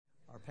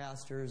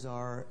pastors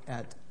are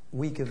at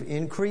Week of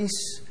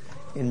Increase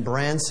in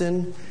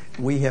Branson.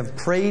 We have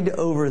prayed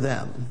over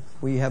them.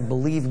 We have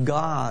believed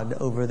God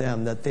over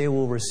them that they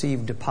will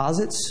receive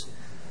deposits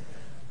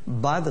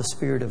by the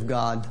Spirit of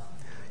God.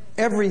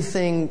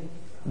 Everything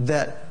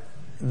that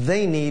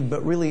they need,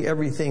 but really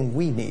everything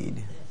we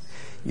need.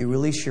 You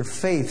release your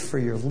faith for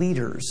your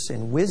leaders,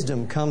 and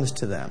wisdom comes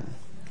to them.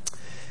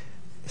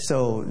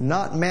 So,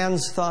 not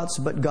man's thoughts,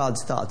 but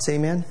God's thoughts.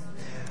 Amen?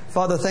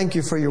 Father, thank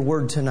you for your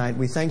word tonight.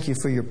 We thank you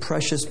for your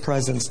precious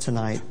presence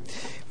tonight.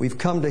 We've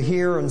come to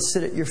hear and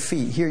sit at your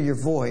feet, hear your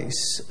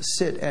voice,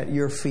 sit at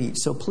your feet.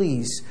 So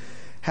please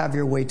have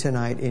your way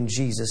tonight in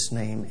Jesus'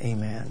 name.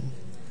 Amen.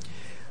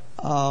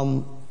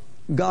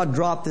 God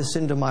dropped this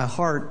into my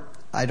heart.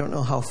 I don't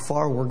know how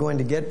far we're going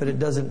to get, but it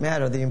doesn't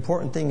matter. The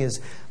important thing is,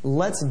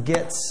 let's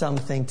get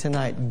something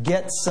tonight.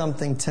 Get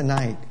something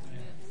tonight.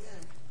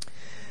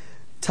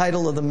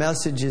 Title of the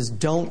message is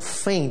Don't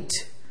Faint.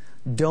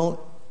 Don't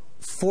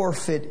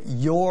forfeit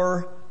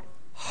your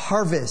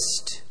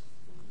harvest.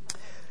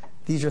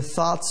 These are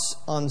thoughts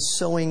on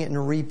sowing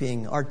and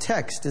reaping. Our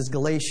text is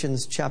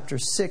Galatians chapter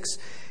 6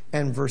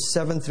 and verse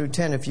 7 through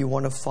 10 if you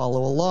want to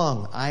follow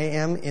along. I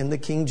am in the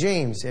King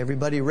James.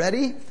 Everybody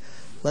ready?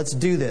 Let's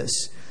do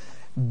this.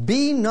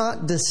 Be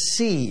not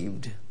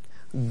deceived.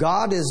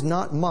 God is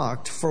not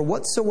mocked, for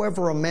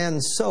whatsoever a man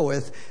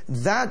soweth,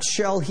 that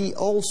shall he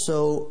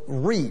also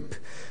reap.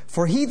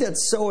 For he that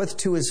soweth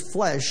to his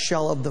flesh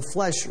shall of the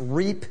flesh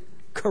reap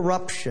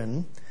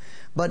corruption,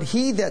 but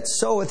he that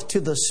soweth to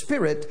the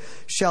Spirit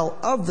shall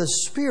of the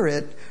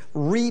Spirit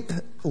reap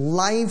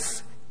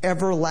life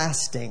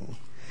everlasting.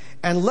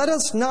 And let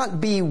us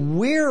not be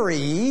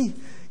weary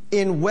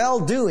in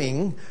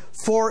well-doing,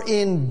 for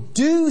in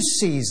due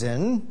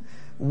season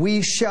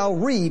we shall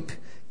reap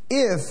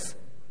if...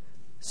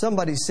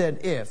 Somebody said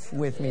if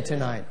with me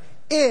tonight.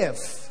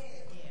 If.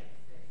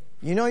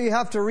 You know you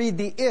have to read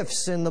the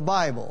ifs in the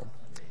Bible.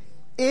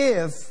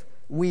 If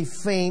we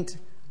faint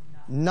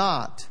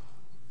not.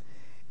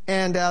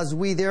 And as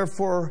we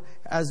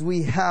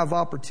have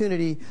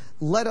opportunity,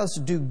 let us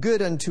do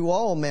good unto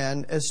all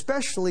men,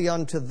 especially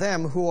unto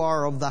them who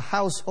are of the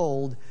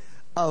household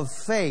of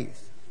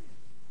faith.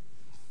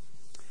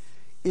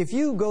 If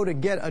you go to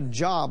get a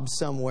job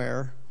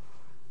somewhere,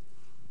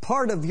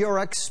 part of your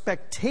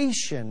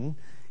expectation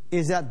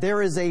is that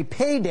there is a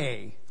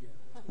payday,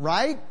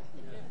 right?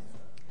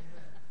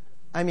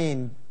 I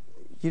mean,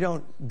 you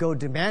don't go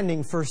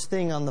demanding first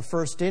thing on the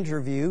first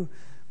interview,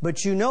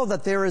 but you know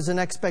that there is an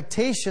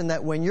expectation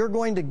that when you're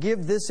going to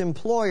give this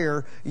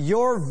employer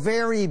your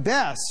very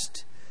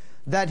best,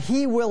 that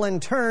he will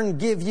in turn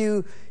give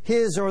you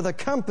his or the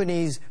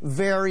company's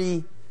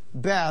very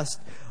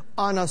best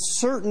on a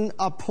certain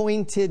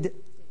appointed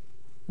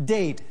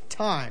date,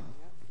 time.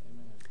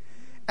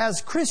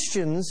 As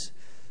Christians,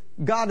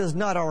 God is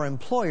not our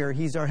employer.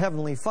 He's our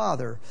Heavenly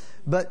Father.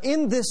 But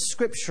in this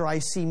scripture, I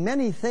see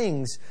many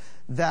things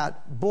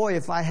that, boy,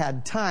 if I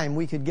had time,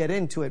 we could get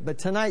into it. But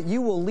tonight,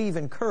 you will leave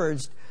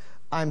encouraged.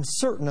 I'm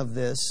certain of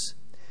this.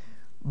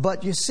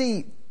 But you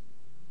see,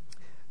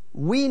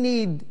 we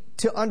need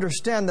to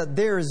understand that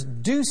there is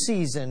due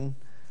season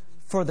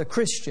for the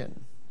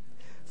Christian.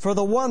 For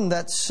the one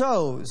that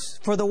sows,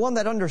 for the one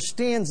that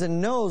understands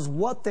and knows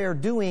what they're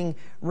doing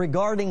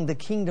regarding the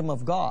kingdom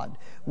of God.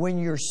 When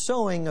you're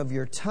sowing of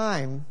your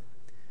time,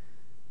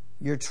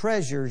 your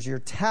treasures, your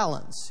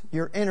talents,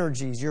 your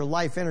energies, your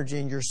life energy,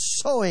 and you're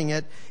sowing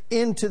it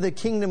into the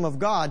kingdom of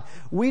God,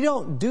 we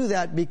don't do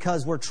that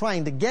because we're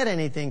trying to get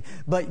anything,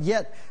 but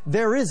yet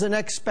there is an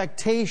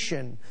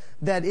expectation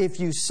that if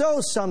you sow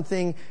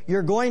something,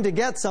 you're going to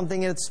get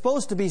something, and it's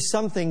supposed to be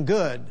something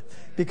good,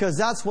 because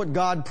that's what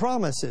God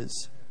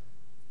promises.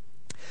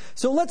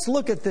 So let's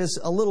look at this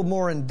a little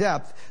more in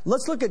depth.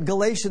 Let's look at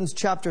Galatians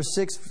chapter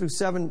 6 through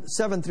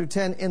 7 through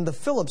 10 in the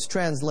Phillips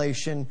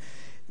translation.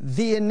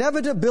 The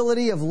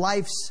inevitability of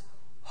life's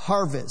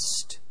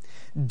harvest.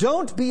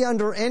 Don't be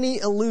under any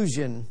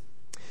illusion.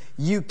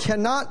 You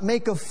cannot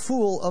make a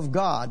fool of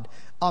God.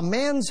 A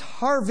man's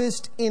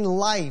harvest in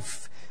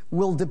life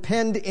will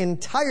depend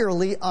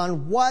entirely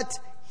on what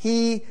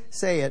he,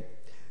 say it,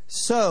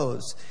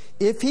 sows.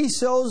 If he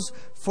sows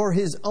for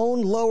his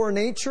own lower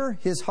nature,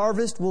 his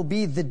harvest will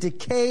be the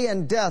decay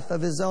and death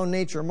of his own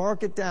nature.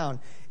 Mark it down.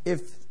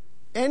 If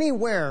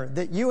anywhere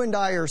that you and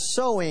I are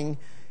sowing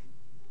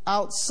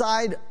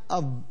outside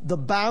of the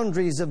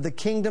boundaries of the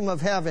kingdom of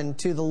heaven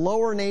to the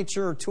lower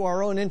nature or to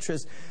our own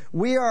interest,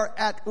 we are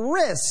at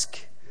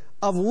risk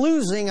of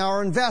losing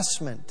our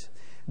investment.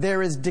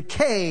 There is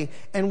decay,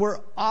 and we're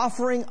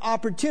offering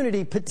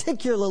opportunity,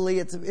 particularly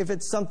if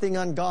it's something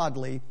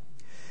ungodly.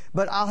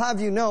 But I'll have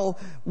you know,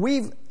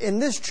 in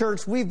this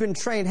church, we've been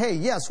trained, hey,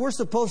 yes, we're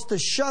supposed to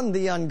shun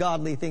the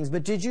ungodly things.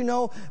 But did you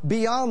know,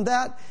 beyond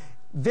that,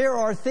 there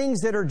are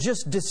things that are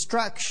just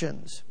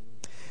distractions.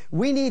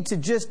 We need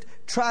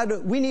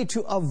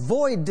to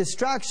avoid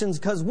distractions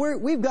because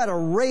we've got a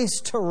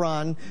race to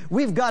run.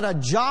 We've got a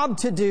job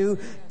to do.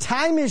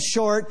 Time is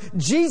short.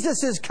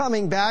 Jesus is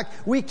coming back.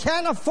 We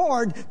can't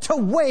afford to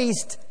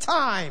waste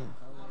time.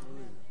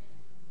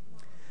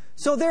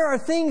 So there are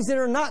things that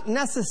are not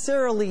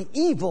necessarily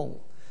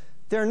evil.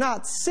 They're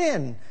not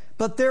sin,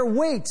 but they're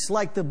weights,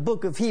 like the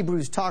book of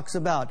Hebrews talks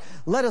about.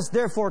 Let us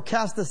therefore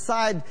cast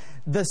aside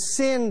the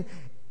sin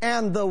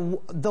and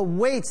the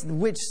weights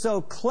which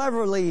so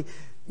cleverly,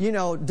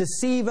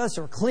 deceive us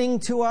or cling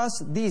to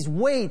us. These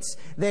weights,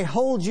 they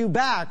hold you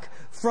back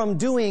from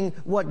doing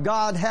what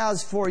God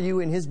has for you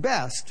in His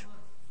best.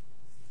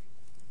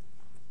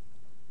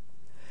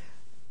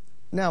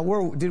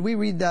 Now, did we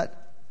read that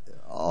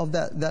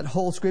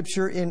whole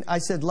scripture? I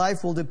said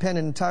life will depend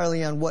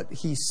entirely on what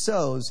he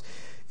sows.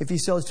 If he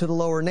sows to the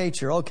lower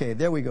nature. Okay,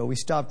 there we go. We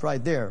stopped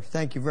right there.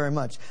 Thank you very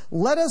much.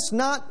 Let us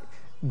not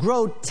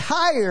grow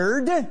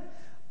tired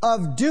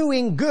of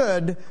doing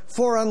good,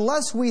 for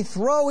unless we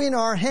throw in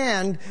our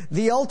hand,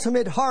 the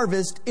ultimate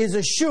harvest is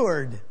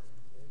assured.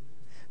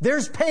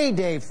 There's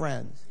payday,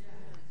 friends.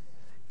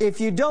 If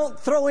you don't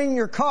throw in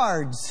your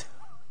cards,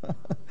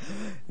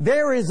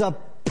 there is a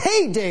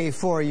payday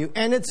for you,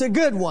 and it's a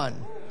good one.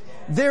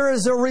 There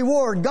is a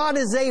reward. God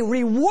is a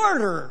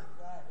rewarder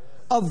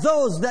of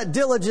those that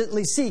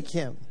diligently seek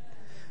Him.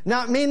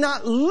 Now, it may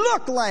not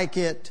look like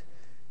it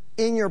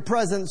in your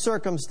present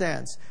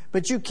circumstance,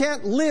 but you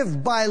can't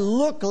live by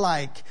look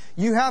like.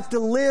 You have to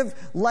live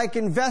like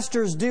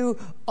investors do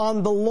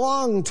on the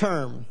long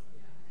term.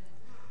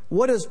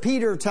 What does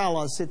Peter tell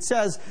us? It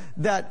says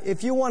that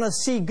if you want to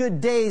see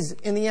good days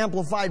in the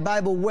Amplified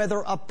Bible, whether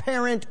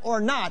apparent or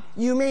not,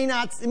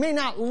 it may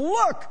not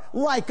look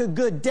like a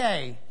good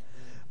day.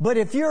 But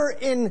if you're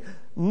in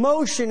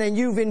motion and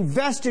you've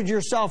invested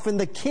yourself in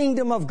the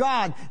kingdom of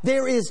God,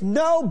 there is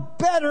no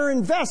better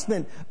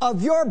investment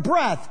of your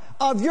breath,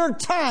 of your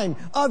time,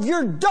 of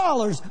your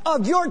dollars,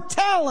 of your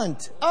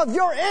talent, of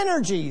your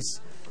energies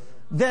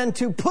than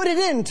to put it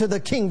into the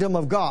kingdom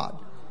of God.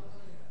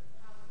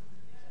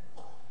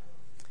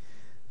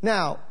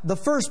 Now, the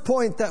first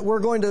point that we're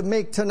going to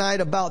make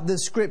tonight about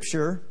this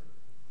scripture,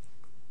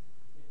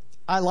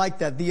 I like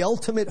that. The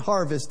ultimate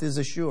harvest is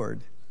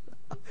assured.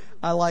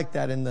 I like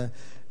that in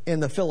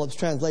the Phillips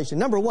translation.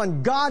 Number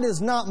one, God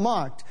is not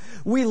mocked.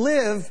 We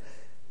live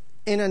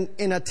in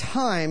a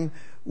time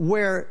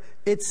where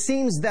it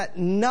seems that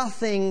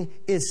nothing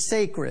is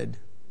sacred.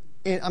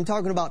 I'm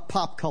talking about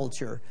pop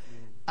culture.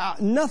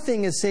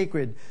 Nothing is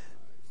sacred.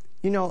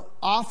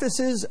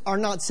 Offices are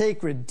not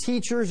sacred.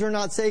 Teachers are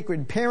not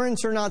sacred.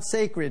 Parents are not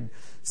sacred.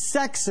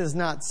 Sex is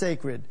not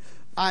sacred.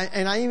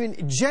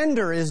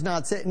 Gender is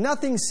not sacred.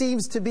 Nothing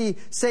seems to be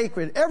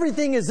sacred.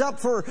 Everything is up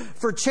for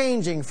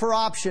changing, for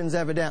options,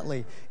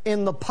 evidently,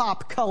 in the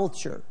pop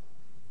culture.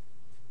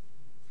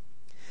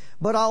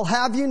 But I'll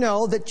have you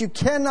know that you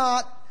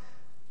cannot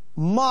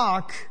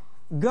mock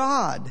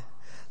God.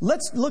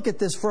 Let's look at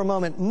this for a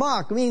moment.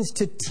 Mock means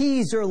to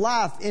tease or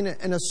laugh in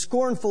a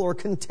scornful or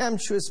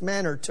contemptuous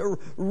manner, to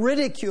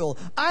ridicule.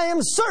 I am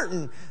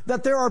certain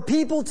that there are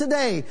people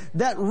today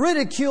that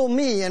ridicule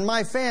me and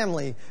my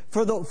family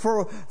for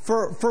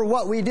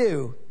what we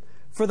do.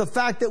 For the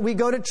fact that we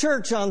go to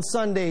church on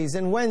Sundays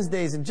and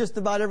Wednesdays and just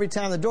about every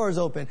time the doors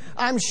open.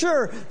 I'm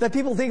sure that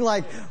people think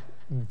like,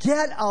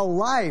 get a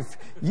life.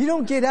 You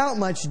don't get out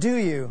much, do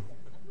you?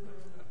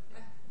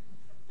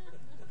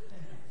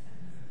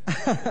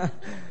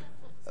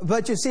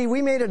 But you see,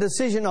 we made a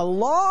decision a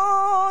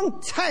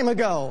long time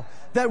ago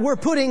that we're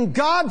putting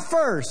God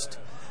first.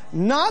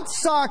 Not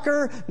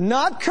soccer,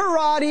 not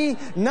karate,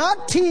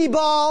 not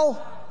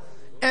t-ball.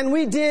 And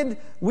we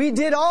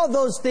did all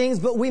those things,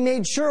 but we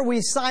made sure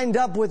we signed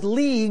up with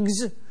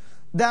leagues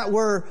that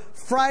were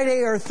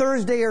Friday or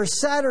Thursday or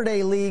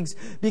Saturday leagues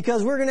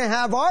because we're going to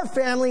have our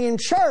family in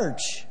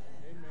church.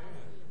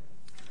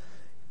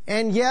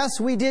 And yes,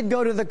 we did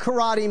go to the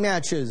karate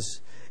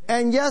matches.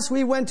 And yes,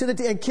 we went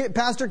to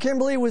Pastor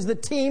Kimberly was the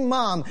team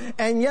mom.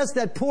 And yes,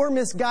 that poor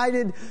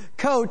misguided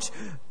coach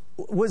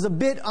was a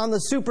bit on the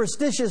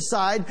superstitious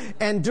side.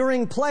 And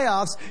during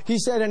playoffs, he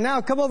said, and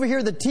now come over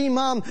here, the team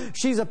mom,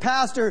 she's a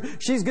pastor.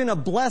 She's going to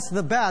bless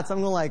the bats.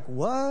 I'm going like,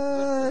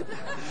 what?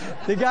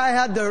 The guy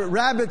had the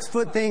rabbit's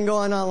foot thing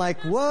going on like,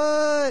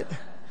 what?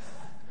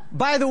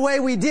 By the way,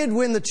 we did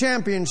win the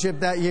championship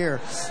that year.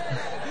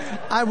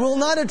 I will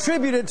not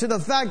attribute it to the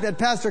fact that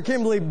Pastor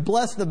Kimberly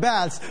blessed the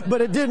bats,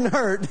 but it didn't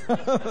hurt.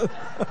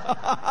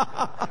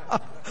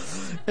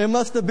 It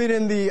must have been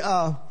in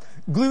the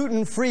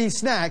gluten-free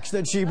snacks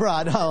that she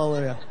brought.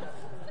 Hallelujah.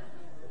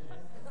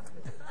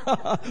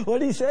 What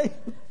did he say?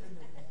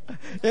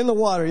 In the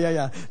water,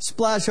 yeah.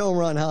 Splash home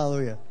run,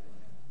 hallelujah.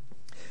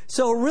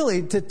 So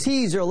really, to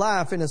tease or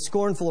laugh in a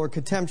scornful or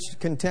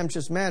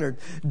contemptuous manner,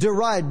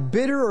 deride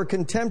bitter or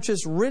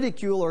contemptuous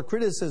ridicule or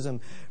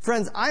criticism.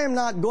 Friends, I am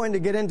not going to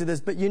get into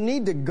this, but you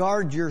need to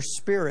guard your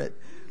spirit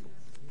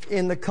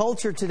in the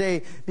culture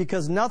today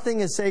because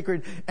nothing is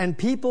sacred. And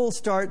people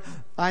start,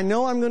 I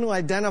know I'm going to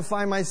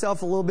identify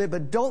myself a little bit,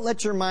 but don't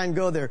let your mind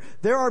go there.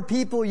 There are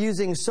people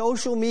using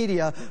social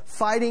media,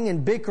 fighting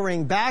and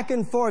bickering back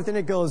and forth, and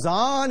it goes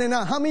on and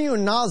on. How many of you are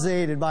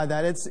nauseated by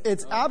that?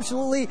 It's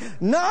absolutely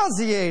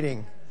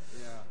nauseating.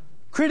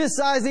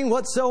 Criticizing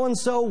what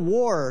so-and-so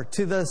wore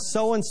to the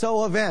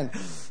so-and-so event.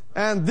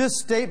 And this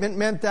statement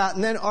meant that.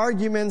 And then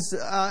arguments,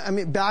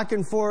 back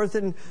and forth.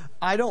 And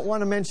I don't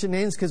want to mention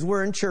names because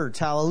we're in church.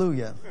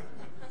 Hallelujah.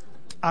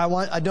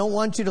 I don't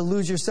want you to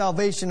lose your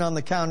salvation on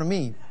the count of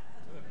me.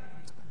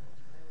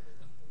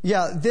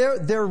 Yeah,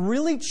 they're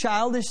really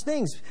childish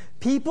things.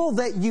 People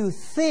that you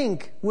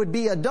think would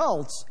be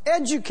adults,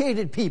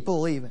 educated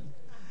people even,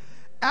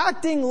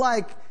 acting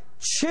like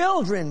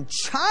children,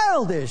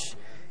 childish,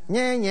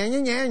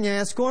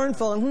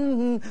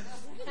 scornful.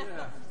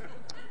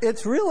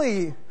 It's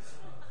really,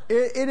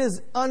 it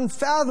is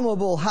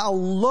unfathomable how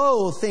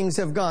low things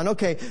have gone.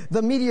 Okay,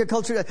 the media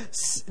culture,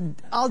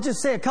 I'll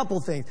just say a couple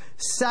things.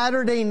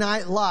 Saturday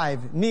Night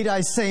Live, need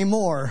I say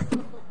more?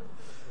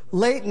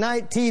 Late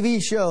night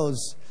TV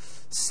shows,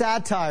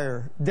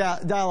 satire,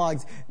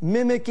 dialogues,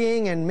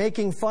 mimicking and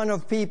making fun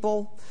of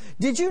people.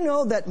 Did you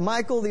know that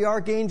Michael the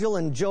Archangel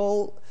and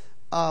Joel,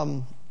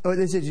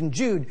 this is in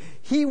Jude,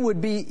 he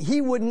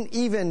wouldn't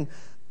even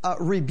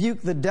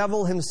rebuke the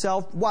devil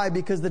himself. Why?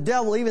 Because the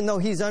devil, even though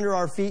he's under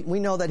our feet, we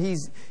know that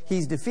he's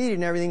defeated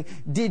and everything.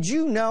 Did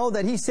you know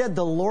that he said,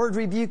 "The Lord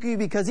rebuke you"?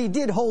 Because he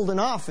did hold an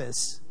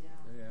office.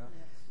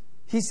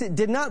 He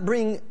did not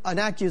bring an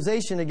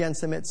accusation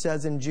against him, it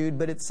says in Jude,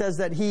 but it says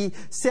that he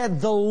said,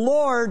 "The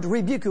Lord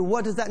rebuke you."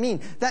 What does that mean?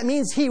 That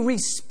means he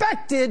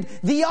respected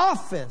the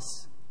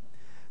office.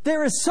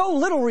 There is so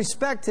little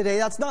respect today.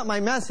 That's not my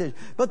message.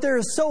 But there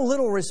is so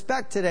little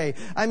respect today.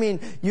 I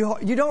mean,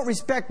 you don't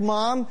respect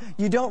mom.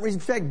 You don't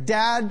respect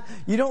dad.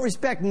 You don't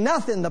respect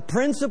nothing. The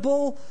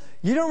principal.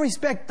 You don't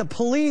respect the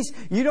police.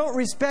 You don't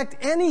respect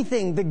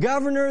anything. The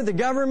governor, the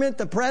government,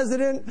 the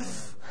president,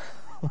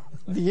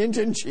 the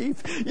engine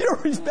chief. You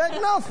don't respect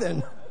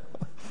nothing.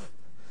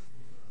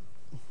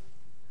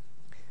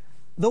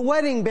 The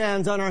wedding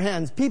bands on our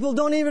hands. People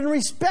don't even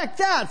respect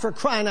that, for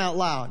crying out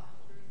loud.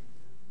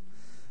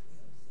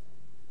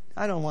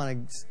 I don't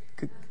want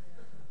to,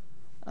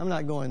 I'm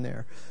not going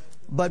there.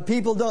 But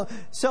people don't,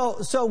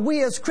 so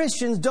we as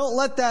Christians don't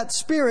let that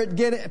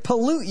spirit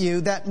pollute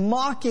you, that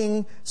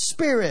mocking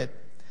spirit.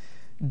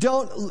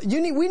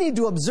 We need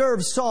to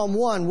observe Psalm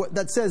 1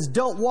 that says,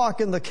 "Don't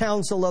walk in the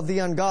counsel of the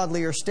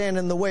ungodly or stand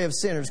in the way of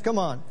sinners." Come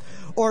on.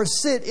 Or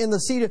sit in the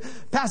seat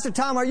of, "Pastor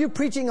Tom, are you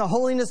preaching a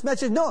holiness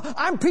message?" No,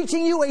 I'm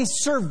preaching you a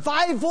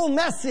survival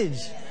message.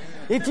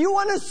 If you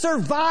want to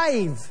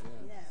survive,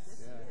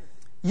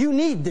 you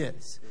need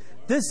this.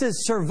 This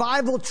is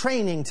survival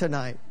training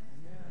tonight.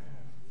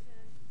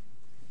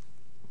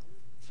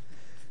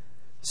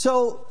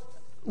 So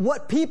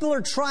what people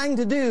are trying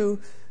to do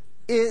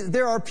is,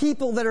 there are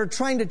people that are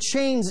trying to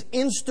change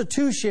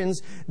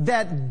institutions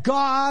that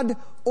God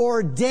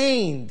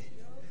ordained,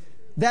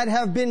 that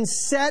have been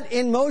set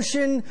in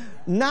motion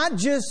not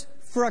just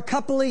for a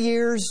couple of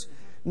years,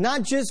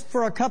 not just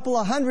for a couple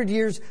of hundred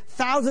years,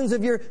 thousands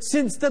of years,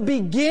 since the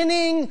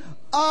beginning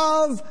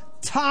of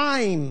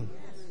time.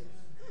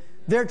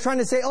 They're trying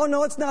to say, "Oh,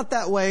 no, it's not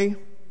that way."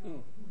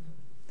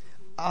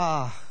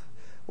 Well,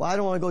 I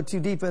don't want to go too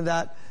deep into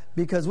that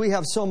because we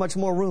have so much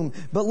more room.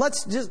 But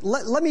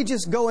let me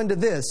just go into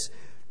this.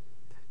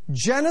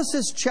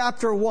 Genesis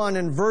chapter 1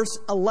 and verse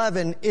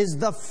 11 is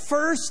the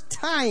first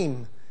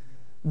time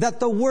that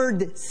the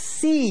word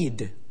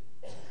seed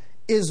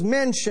is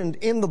mentioned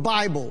in the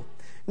Bible.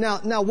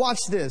 Now watch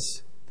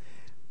this.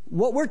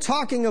 What we're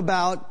talking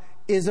about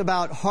is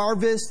about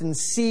harvest and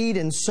seed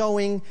and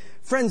sowing.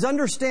 Friends,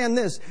 understand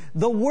this.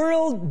 The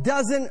world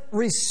doesn't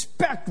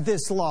respect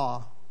this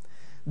law.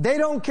 They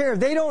don't care.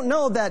 They don't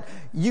know that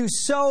you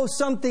sow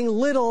something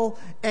little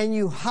and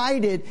you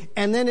hide it,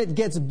 and then it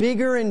gets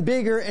bigger and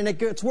bigger, and it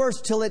gets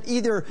worse till it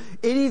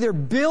either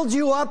builds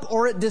you up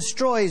or it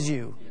destroys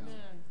you.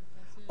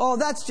 Oh,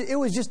 it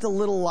was just a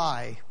little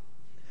lie.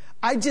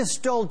 I just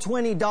stole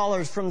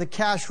 $20 from the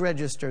cash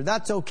register.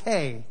 That's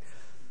okay.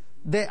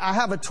 I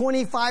have a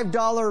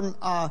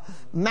 $25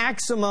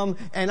 maximum,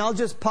 and I'll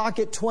just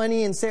pocket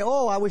 20 and say,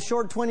 "Oh, I was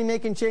short 20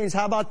 making change.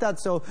 How about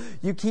that?" So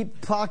you keep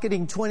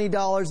pocketing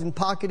 $20 and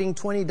pocketing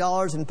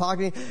 $20 and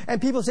pocketing,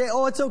 and people say,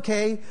 "Oh, it's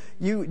okay.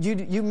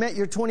 You met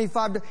your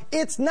 $25."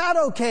 It's not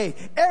okay.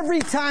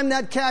 Every time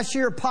that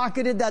cashier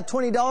pocketed that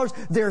 $20,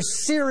 they're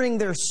searing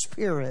their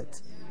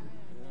spirit.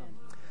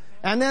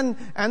 And then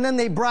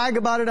they brag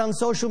about it on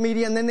social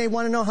media, and then they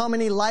want to know how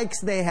many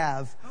likes they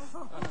have.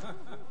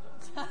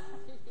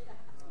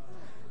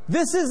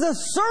 This is a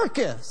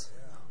circus.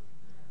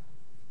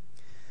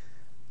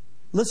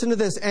 Listen to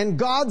this. "And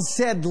God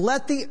said,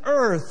 let the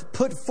earth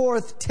put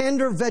forth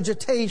tender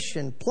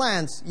vegetation,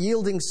 plants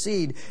yielding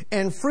seed,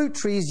 and fruit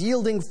trees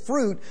yielding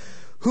fruit,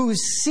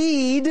 whose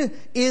seed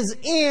is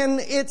in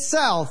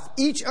itself,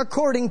 each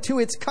according to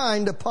its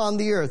kind upon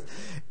the earth.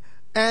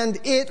 And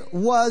it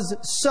was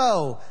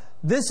so."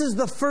 This is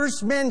the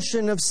first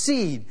mention of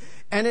seed.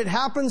 And it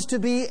happens to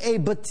be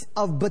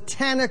of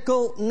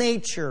botanical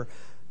nature.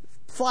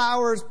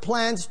 Flowers,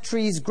 plants,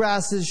 trees,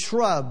 grasses,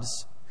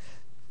 shrubs.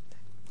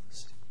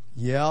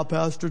 Yeah,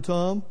 Pastor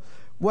Tom?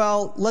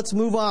 Well, let's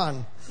move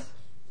on.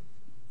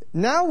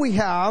 Now we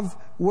have,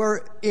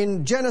 where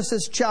in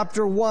Genesis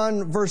chapter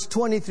 1, verse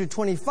 20 through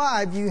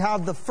 25, you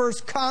have the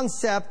first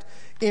concept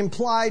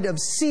implied of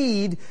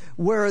seed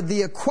where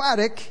the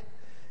aquatic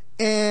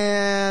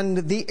and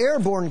the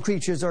airborne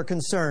creatures are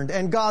concerned.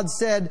 And God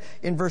said,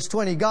 in verse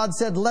 20, God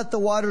said, let the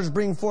waters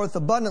bring forth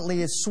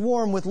abundantly a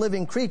swarm with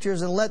living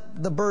creatures, and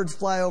let the birds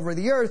fly over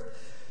the earth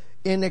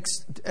in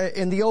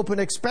the open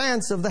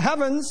expanse of the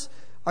heavens.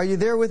 Are you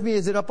there with me?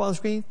 Is it up on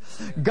screen?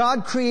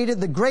 God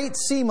created the great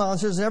sea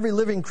monsters and every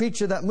living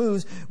creature that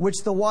moves,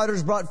 which the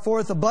waters brought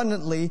forth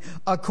abundantly,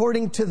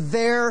 according to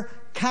their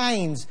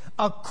kinds.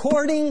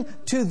 According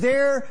to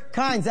their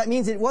kinds. That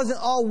means it wasn't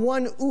all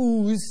one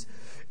ooze,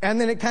 and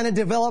then it kind of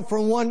developed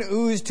from one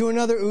ooze to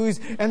another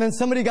ooze, and then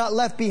somebody got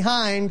left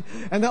behind,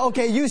 and then,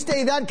 okay, you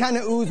stay that kind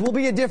of ooze, we'll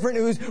be a different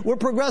ooze, we're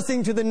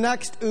progressing to the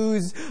next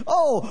ooze.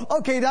 Oh,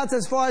 okay, that's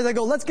as far as I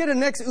go. Let's get a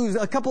next ooze,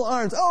 a couple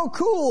arms. Oh,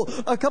 cool,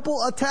 a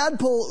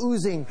tadpole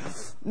oozing.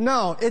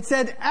 No, it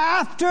said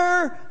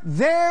after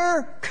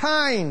their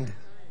kind.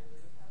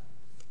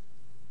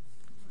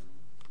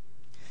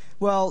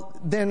 Well,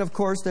 then, of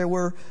course, there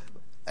were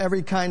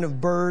every kind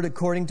of bird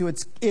according to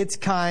its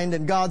kind,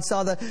 and God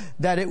saw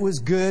that it was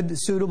good,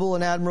 suitable,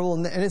 and admirable.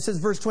 And it says,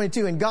 verse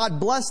 22, and God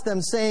blessed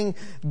them, saying,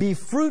 be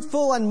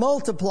fruitful and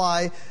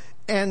multiply,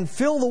 and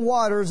fill the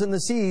waters and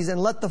the seas,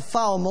 and let the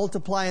fowl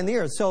multiply in the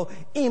earth. So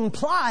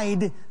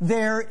implied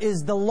there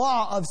is the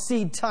law of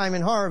seed time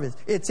and harvest.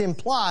 It's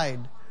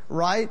implied,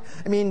 right?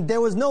 I mean,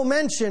 there was no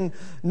mention,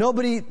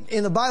 nobody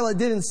in the Bible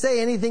didn't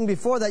say anything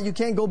before that. You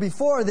can't go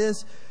before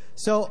this.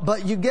 So,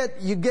 but you get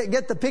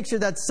the picture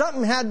that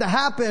something had to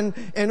happen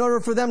in order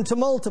for them to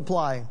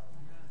multiply.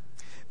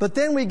 But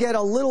then we get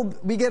a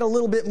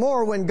little bit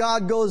more when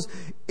God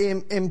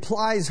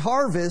implies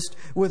harvest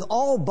with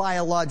all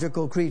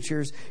biological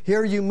creatures.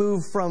 Here you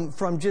move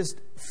from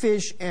just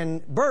fish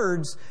and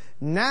birds.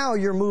 Now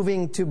you're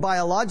moving to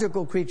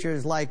biological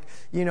creatures like,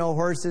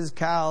 horses,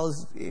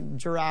 cows,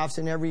 giraffes,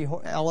 and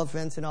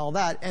elephants and all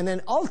that. And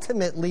then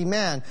ultimately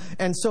man.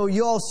 And so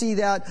you all see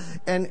that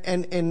and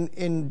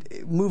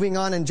moving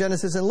on in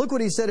Genesis. And look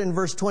what he said in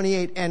verse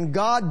 28. And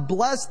God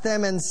blessed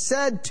them and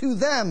said to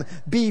them,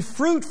 be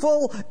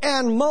fruitful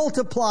and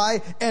multiply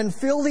and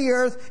fill the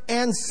earth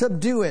and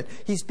subdue it.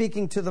 He's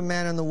speaking to the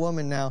man and the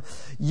woman now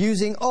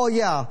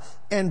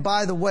and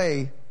by the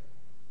way,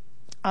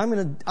 I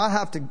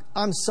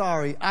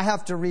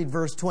have to read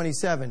verse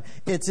 27.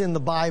 It's in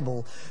the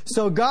Bible.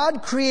 So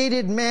God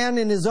created man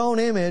in His own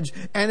image,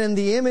 and in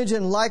the image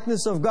and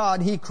likeness of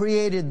God, He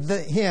created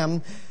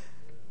him.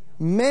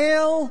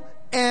 Male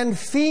and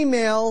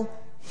female,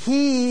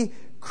 He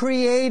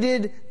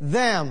created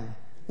them.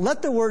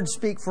 Let the word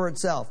speak for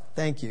itself.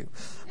 Thank you.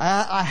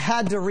 I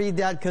had to read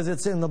that because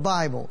it's in the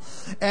Bible.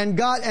 And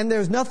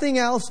there's nothing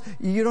else.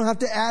 You don't have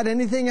to add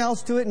anything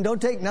else to it, and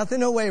don't take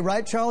nothing away,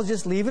 right, Charles?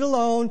 Just leave it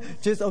alone.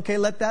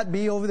 Let that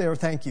be over there.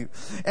 Thank you.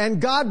 And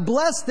God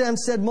blessed them,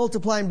 said,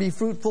 multiply and be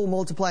fruitful,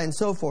 multiply, and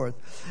so forth.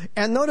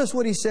 And notice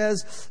what He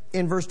says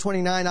in verse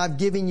 29, I've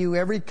given you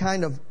every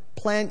kind of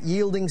plant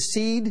yielding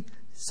seed.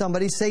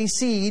 Somebody say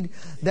seed.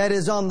 That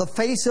is on the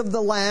face of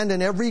the land,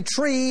 and every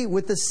tree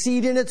with the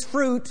seed in its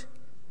fruit.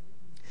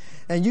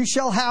 And you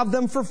shall have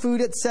them for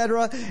food,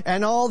 etc.,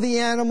 and all the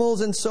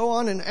animals and so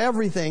on and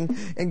everything.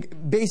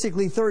 And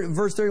basically,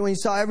 verse 30, when He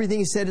saw everything,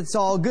 He said it's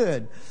all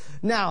good.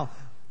 Now,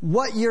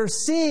 what you're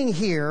seeing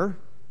here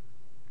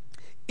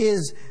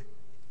is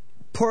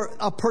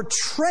a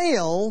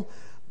portrayal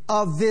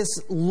of this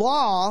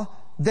law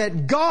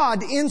that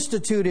God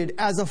instituted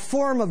as a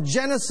form of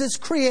Genesis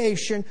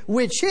creation,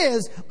 which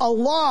is a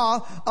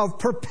law of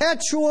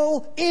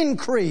perpetual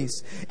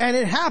increase. And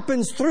it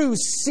happens through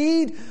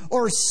seed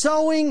or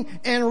sowing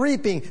and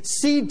reaping,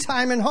 seed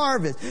time and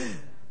harvest.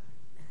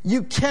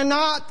 You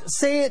cannot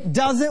say it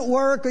doesn't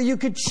work, or you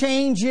could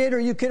change it, or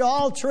you could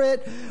alter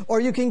it,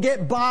 or you can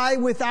get by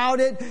without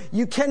it.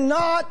 You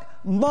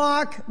cannot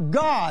mock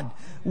God.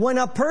 When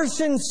a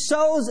person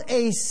sows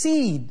a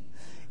seed,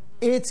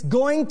 it's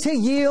going to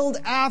yield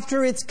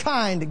after its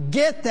kind.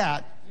 Get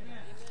that?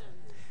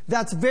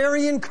 That's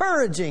very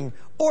encouraging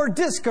or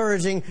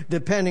discouraging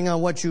depending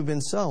on what you've been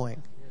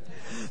sowing.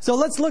 So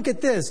let's look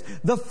at this.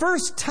 The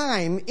first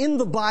time in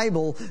the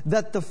Bible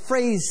that the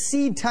phrase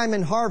seed time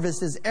and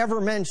harvest is ever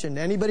mentioned.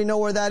 Anybody know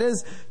where that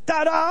is?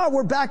 Ta-da!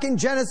 We're back in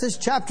Genesis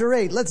chapter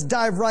 8. Let's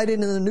dive right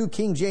into the New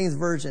King James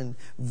Version.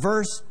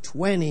 Verse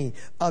 20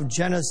 of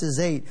Genesis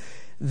 8.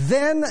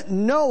 Then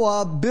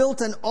Noah built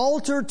an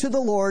altar to the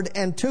Lord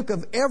and took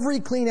of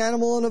every clean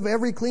animal and of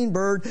every clean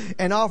bird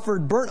and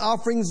offered burnt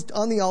offerings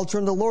on the altar.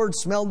 And the Lord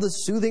smelled the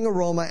soothing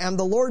aroma. And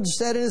the Lord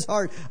said in His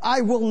heart,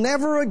 I will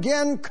never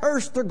again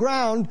curse the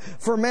ground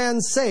for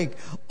man's sake,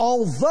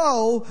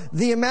 although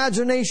the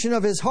imagination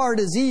of his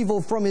heart is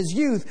evil from his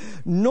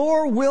youth,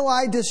 nor will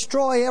I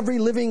destroy every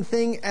living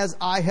thing as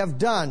I have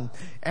done.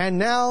 And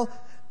now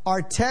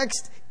our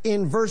text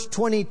in verse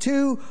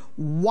 22,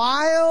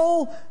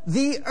 while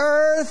the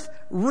earth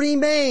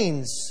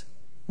remains.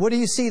 What do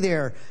you see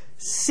there?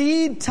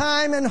 Seed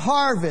time and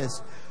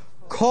harvest.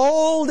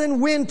 Cold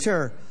and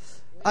winter.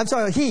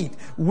 Heat.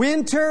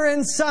 Winter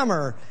and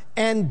summer.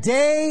 And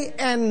day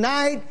and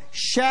night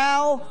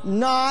shall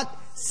not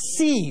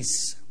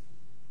cease.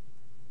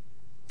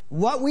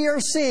 What we are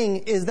seeing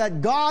is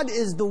that God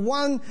is the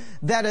one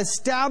that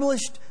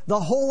established the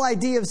whole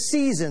idea of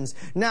seasons.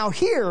 Now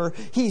here,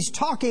 he's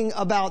talking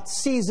about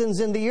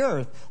seasons in the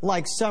earth,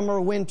 like summer,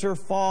 winter,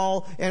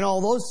 fall, and all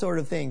those sort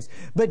of things.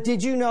 But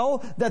did you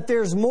know that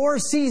there's more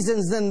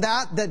seasons than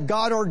that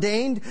God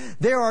ordained?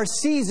 There are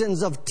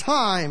seasons of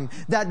time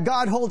that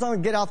God holds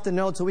on. Get off the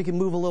note so we can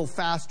move a little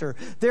faster.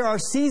 There are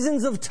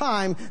seasons of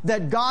time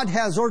that God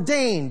has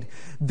ordained.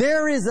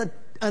 There is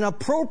an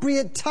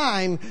appropriate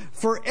time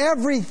for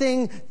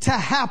everything to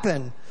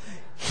happen.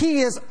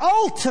 He is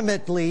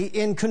ultimately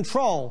in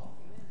control.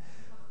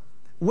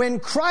 When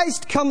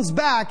Christ comes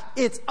back,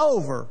 it's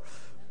over.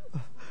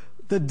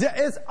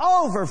 It's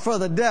over for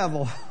the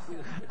devil.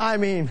 I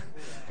mean,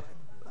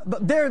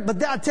 but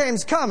that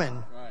time's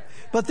coming.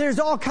 But there's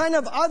all kind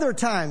of other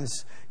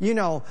times, you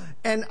know,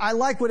 and I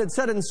like what it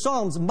said in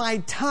Psalms, my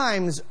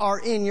times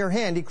are in your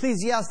hand.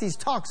 Ecclesiastes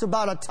talks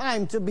about a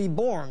time to be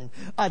born,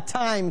 a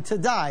time to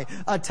die,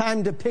 a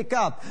time to pick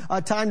up,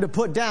 a time to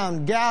put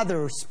down,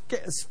 gather,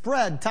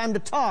 spread, time to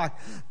talk,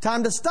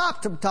 time to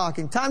stop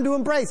talking, time to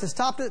embrace,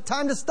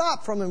 time to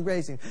stop from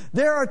embracing.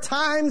 There are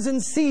times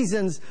and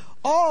seasons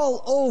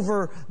all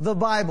over the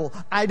Bible.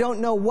 I don't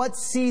know what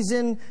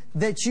season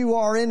that you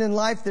are in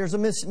life. There's a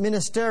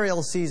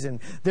ministerial season.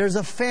 There's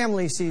a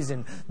family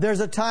season. There's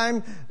a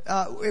time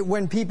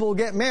when people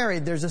get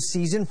married. There's a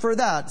season for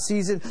that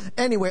season.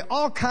 Anyway,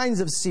 all kinds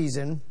of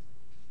season.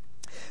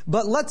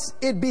 But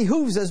it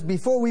behooves us,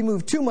 before we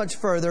move too much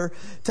further,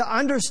 to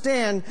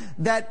understand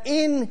that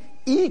in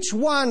each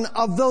one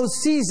of those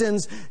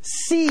seasons,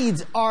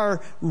 seeds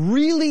are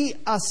really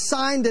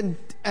assigned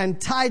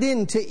and tied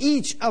into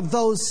each of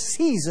those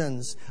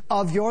seasons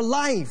of your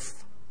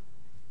life.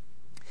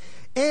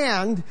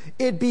 And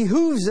it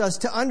behooves us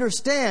to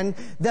understand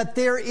that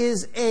there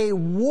is a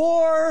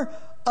war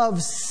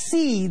of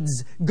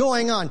seeds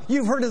going on.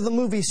 You've heard of the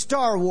movie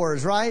Star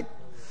Wars, right?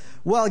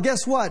 Well,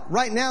 guess what?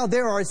 Right now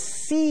there are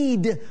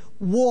seed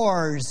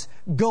wars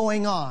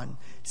going on.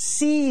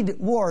 Seed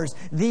wars.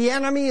 The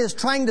enemy is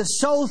trying to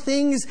sow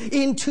things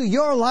into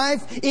your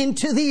life,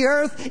 into the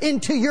earth,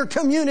 into your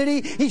community.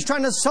 He's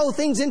trying to sow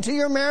things into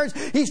your marriage.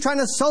 He's trying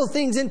to sow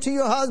things into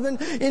your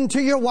husband, into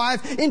your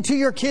wife, into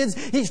your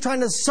kids. He's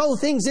trying to sow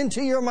things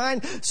into your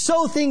mind,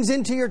 sow things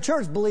into your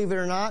church, believe it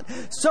or not.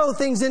 Sow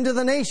things into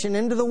the nation,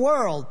 into the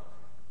world.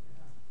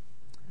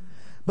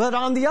 But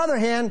on the other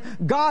hand,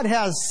 God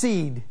has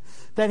seed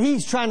that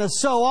He's trying to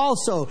sow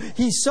also.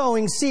 He's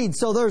sowing seed.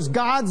 So there's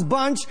God's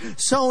bunch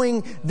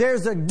sowing.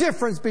 There's a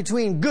difference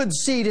between good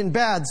seed and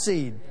bad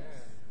seed.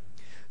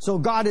 So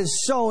God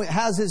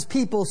has His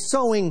people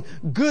sowing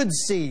good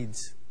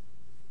seeds.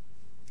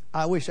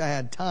 I wish I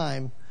had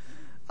time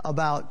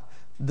about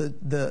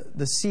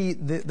the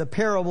seed, the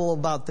parable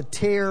about the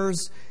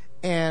tares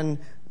and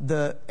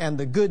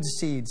the good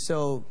seed.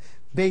 So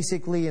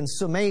basically, in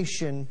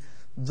summation,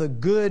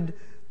 the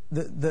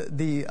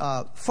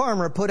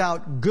farmer put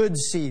out good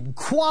seed,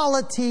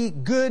 quality,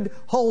 good,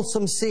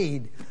 wholesome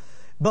seed.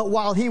 But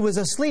while he was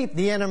asleep,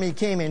 the enemy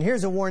came in.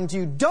 Here's a warning to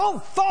you.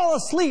 Don't fall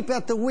asleep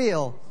at the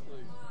wheel.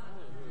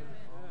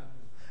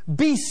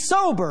 Be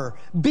sober.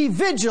 Be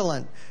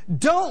vigilant.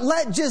 Don't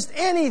let just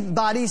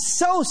anybody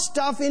sow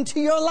stuff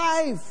into your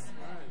life.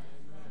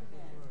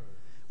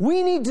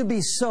 We need to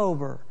be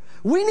sober.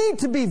 We need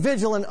to be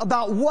vigilant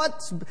about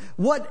what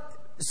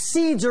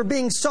seeds are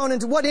being sown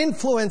into, what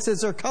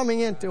influences are coming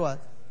into us.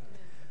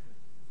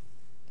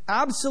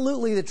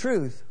 Absolutely the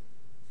truth.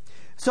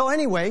 So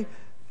anyway,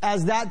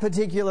 as that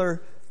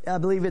particular, I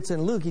believe it's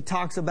in Luke, he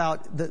talks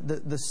about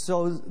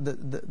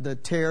the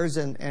tares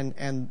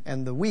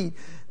and the wheat,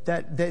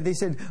 that they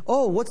said,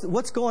 oh,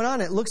 what's going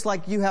on? It looks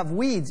like you have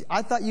weeds.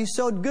 I thought you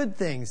sowed good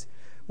things.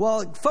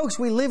 Well, folks,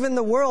 we live in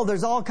the world.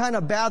 There's all kind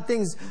of bad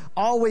things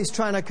always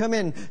trying to come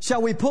in.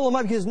 Shall we pull them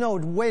up? He goes, no,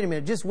 wait a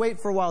minute. Just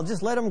wait for a while.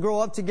 Just let them grow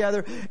up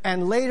together.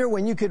 And later,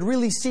 when you could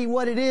really see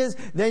what it is,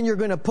 then you're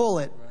going to pull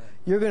it.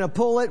 You're going to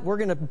pull it. We're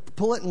going to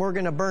pull it and we're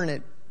going to burn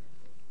it.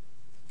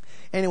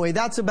 Anyway,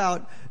 that's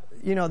about,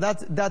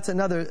 that's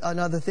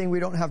another thing we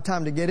don't have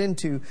time to get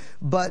into.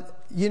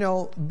 But,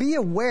 be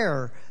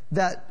aware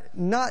that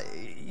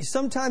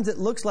sometimes it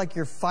looks like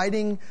you're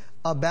fighting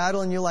a battle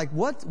and you're like,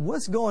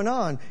 what's going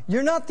on?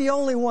 You're not the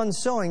only one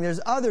sowing. There's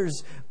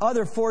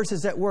other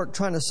forces at work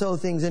trying to sow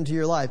things into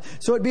your life.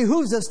 So it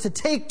behooves us to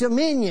take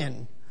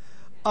dominion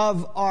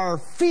of our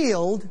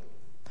field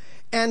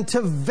and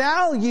to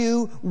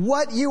value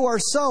what you are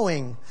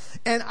sowing.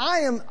 And I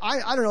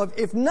don't know,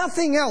 if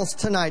nothing else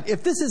tonight,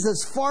 if this is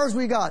as far as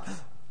we got,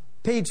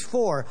 page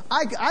 4,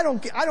 I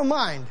don't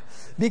mind.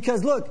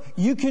 Because look,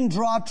 you can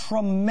draw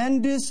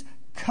tremendous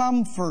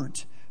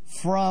comfort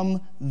from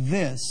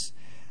this.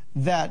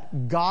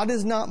 That God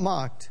is not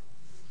mocked.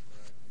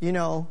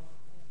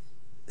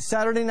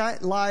 Saturday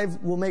Night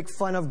Live will make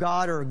fun of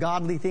God or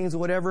godly things or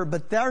whatever,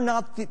 but they're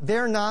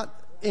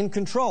not in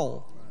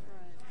control.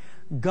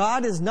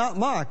 God is not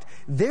mocked.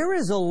 There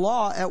is a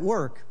law at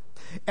work.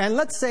 And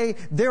let's say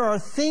there are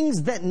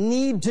things that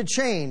need to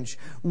change.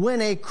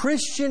 When a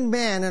Christian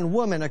man and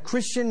woman, a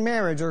Christian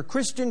marriage or a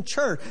Christian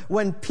church,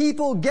 when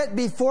people get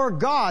before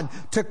God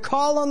to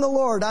call on the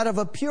Lord out of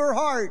a pure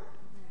heart,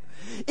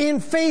 in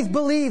faith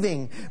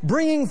believing,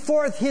 bringing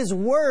forth His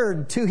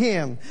Word to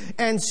Him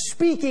and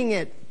speaking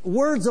it,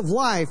 words of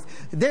life,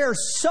 they're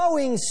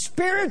sowing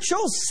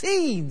spiritual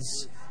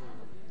seeds.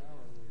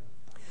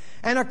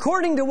 And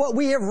according to what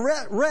we have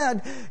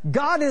read,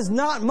 God is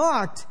not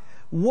mocked.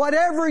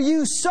 Whatever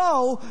you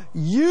sow,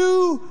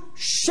 you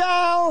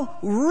shall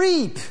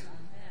reap.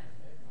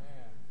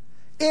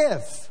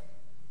 If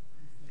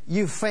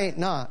you faint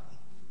not.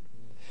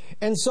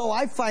 And so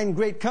I find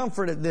great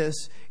comfort at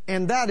this,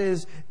 and that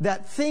is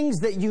that things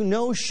that you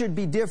know should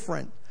be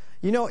different.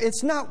 You know,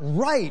 it's not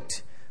right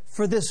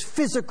for this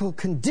physical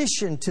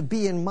condition to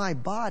be in my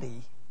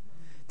body.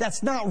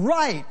 That's not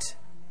right.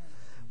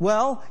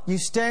 Well, you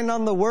stand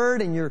on the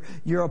Word and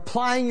you're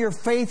applying your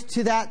faith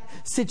to that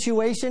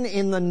situation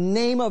in the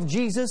name of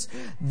Jesus.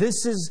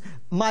 This is,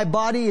 my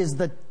body is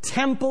the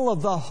temple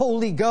of the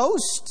Holy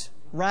Ghost,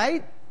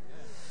 right?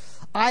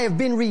 I have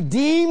been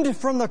redeemed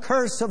from the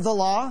curse of the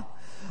law.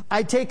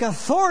 I take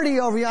authority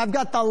over you. I've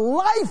got the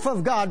life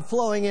of God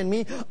flowing in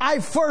me. I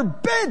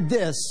forbid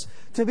this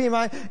to be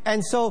mine.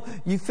 And so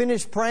you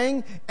finish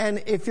praying,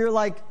 and if you're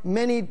like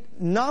many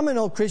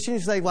nominal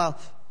Christians, you say, well,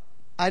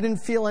 I didn't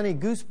feel any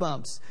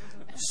goosebumps.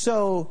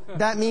 So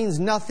that means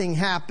nothing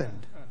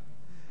happened.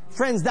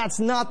 Friends, that's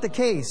not the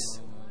case.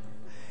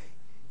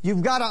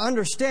 You've got to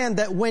understand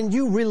that when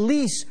you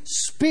release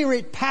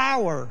Spirit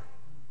power,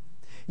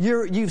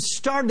 you've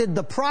started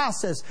the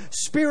process.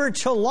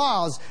 Spiritual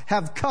laws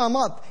have come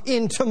up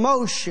into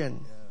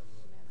motion.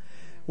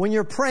 When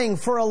you're praying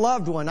for a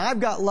loved one, I've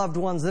got loved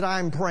ones that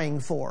I'm praying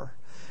for.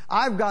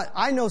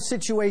 I know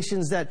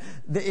situations that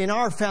in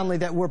our family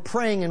that we're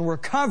praying and we're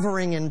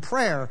covering in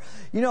prayer.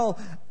 You know,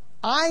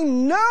 I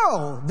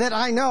know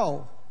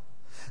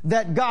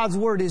that God's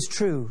Word is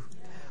true.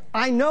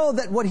 I know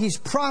that what He's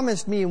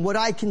promised me and what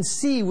I can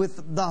see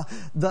with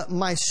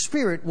my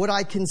spirit, what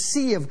I can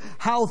see of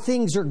how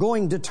things are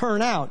going to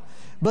turn out.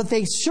 But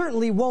they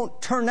certainly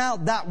won't turn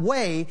out that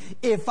way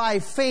if I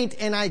faint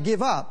and I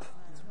give up.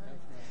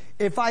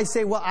 If I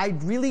say, well, I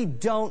really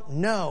don't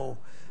know.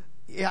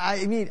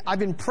 I mean, I've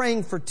been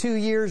praying for 2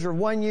 years or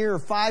 1 year or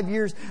 5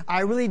 years.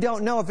 I really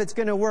don't know if it's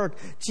going to work.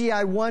 Gee,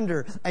 I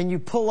wonder. And you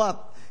pull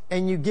up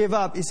and you give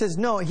up. He says,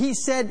 no. He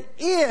said,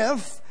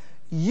 if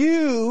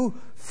you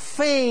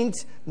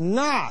faint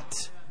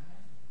not.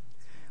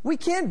 We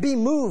can't be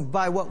moved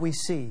by what we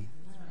see.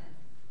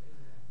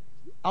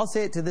 I'll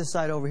say it to this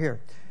side over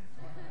here.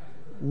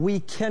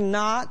 We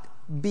cannot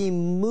be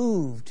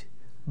moved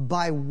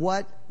by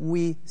what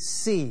we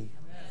see.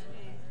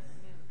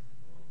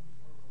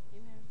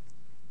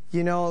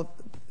 You know,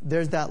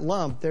 there's that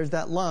lump, or there's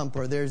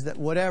that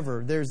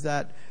whatever, there's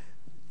that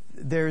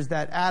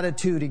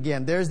attitude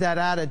again,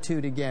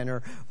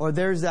 or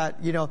there's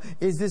that, you know,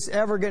 is this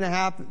ever going to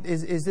happen?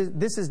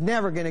 This is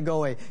never going to go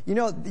away. You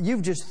know,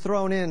 you've just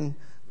thrown in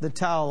the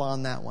towel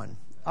on that one.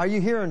 Are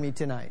you hearing me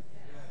tonight?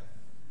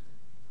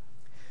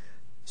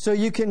 So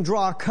you can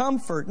draw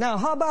comfort. Now,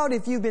 how about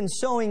if you've been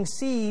sowing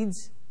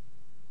seeds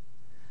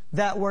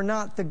that were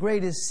not the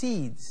greatest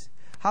seeds?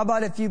 How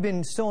about if you've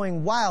been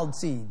sowing wild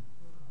seed?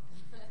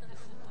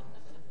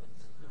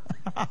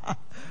 I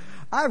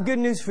have good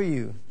news for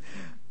you.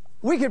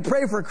 We could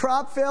pray for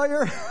crop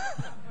failure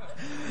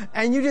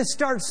and you just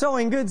start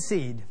sowing good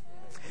seed.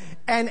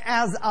 And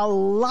as a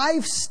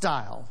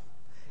lifestyle,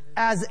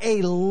 if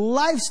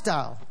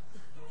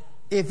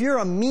you're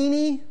a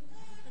meanie,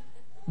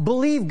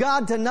 believe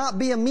God to not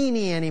be a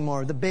meanie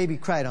anymore. The baby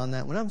cried on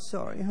that one. I'm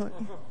sorry.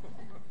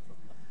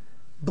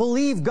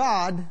 Believe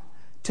God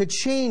to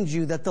change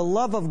you, that the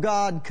love of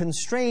God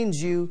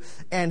constrains you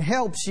and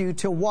helps you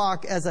to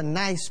walk as a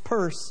nice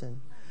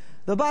person.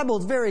 The Bible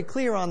is very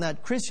clear on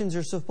that. Christians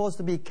are supposed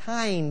to be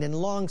kind and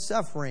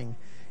long-suffering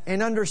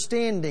and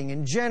understanding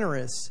and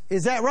generous.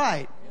 Is that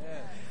right? Yeah.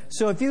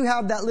 So if you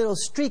have that little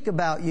streak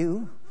about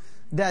you,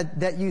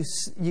 that you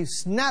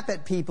snap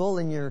at people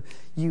and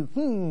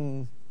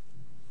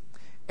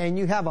and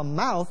you have a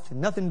mouth,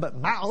 nothing but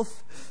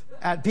mouth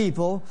at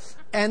people,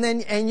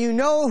 and you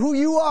know who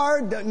you are.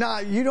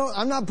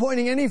 I'm not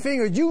pointing any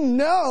fingers. You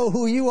know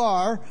who you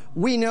are.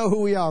 We know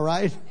who we are,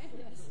 right?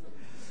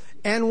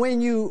 And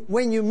when you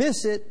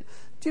miss it,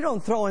 you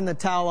don't throw in the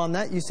towel on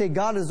that. You say,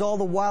 God is all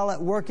the while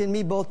at work in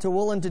me, both to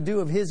will and to do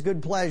of His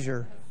good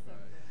pleasure.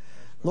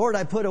 Lord,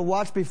 I put a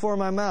watch before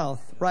my mouth.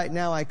 Right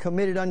now I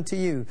commit it unto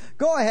you.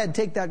 Go ahead,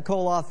 take that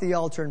coal off the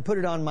altar and put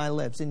it on my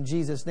lips in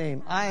Jesus'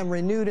 name. I am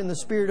renewed in the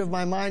spirit of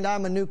my mind.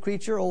 I'm a new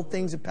creature. Old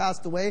things have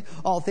passed away.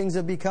 All things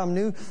have become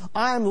new.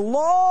 I'm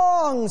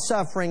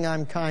long-suffering.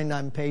 I'm kind.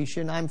 I'm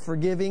patient. I'm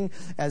forgiving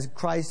as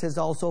Christ has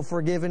also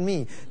forgiven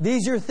me.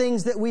 These are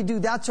things that we do.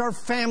 That's our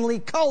family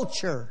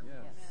culture.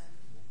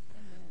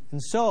 And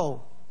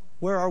so,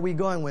 where are we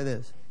going with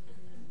this?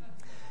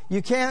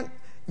 You can't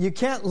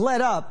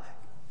let up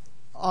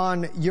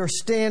on your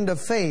stand of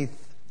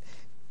faith.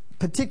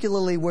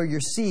 particularly where your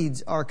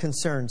seeds are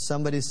concerned.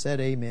 Somebody said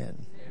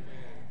amen.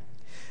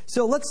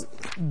 So let's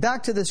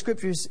back to the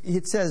scriptures.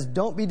 It says,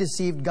 don't be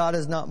deceived. God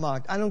is not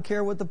mocked. I don't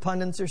care what the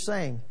pundits are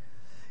saying.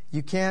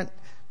 You can't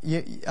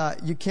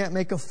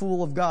make a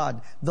fool of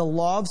God. The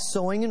law of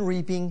sowing and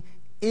reaping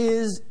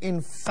is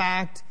in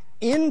fact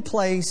in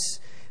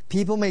place.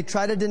 People may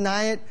try to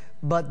deny it,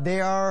 but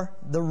they are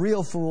the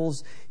real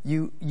fools.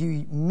 You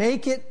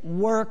make it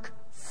work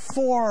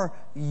for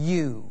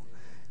you.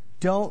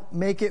 Don't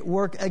make it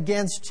work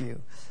against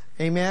you.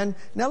 Amen.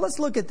 Now let's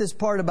look at this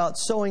part about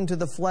sowing to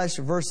the flesh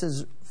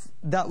versus,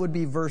 that would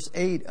be verse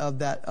 8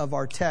 of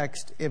our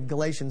text of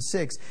Galatians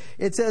 6.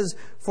 It says,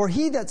 for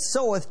he that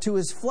soweth to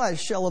his flesh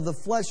shall of the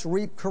flesh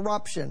reap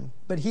corruption,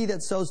 but he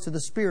that sows to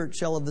the Spirit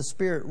shall of the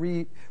Spirit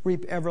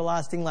reap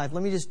everlasting life.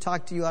 Let me just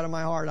talk to you out of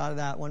my heart out of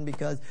that one,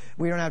 because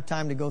we don't have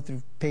time to go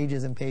through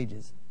pages and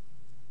pages.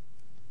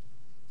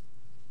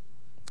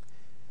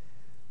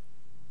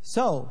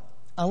 So,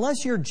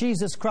 unless you're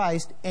Jesus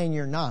Christ, and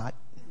you're not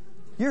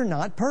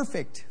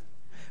perfect.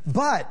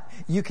 But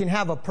you can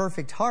have a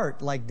perfect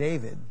heart like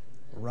David,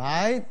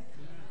 right?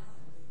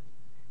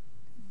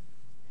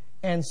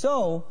 And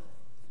so,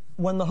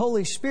 when the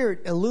Holy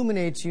Spirit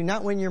illuminates you,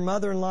 not when your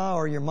mother-in-law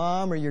or your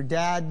mom or your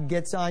dad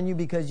gets on you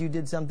because you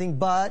did something,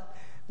 but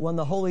when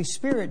the Holy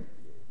Spirit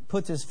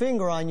puts His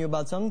finger on you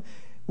about something,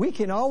 we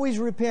can always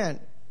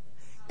repent.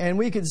 And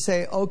we can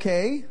say,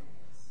 okay,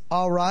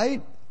 all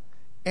right,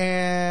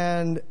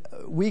 and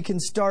we can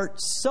start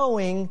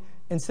sowing.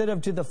 Instead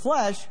of to the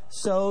flesh,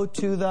 sow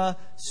to the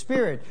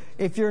Spirit.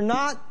 If you're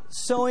not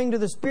sowing to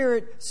the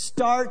Spirit,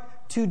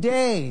 start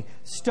today.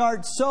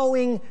 Start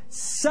sowing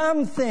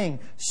something.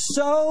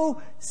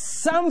 Sow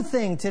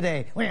something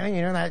today. Well,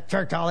 you know, that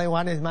church, all they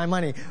want is my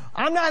money.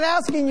 I'm not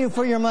asking you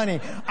for your money.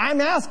 I'm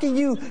asking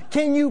you,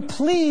 can you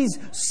please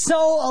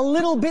sow a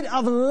little bit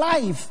of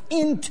life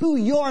into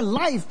your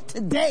life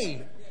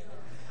today?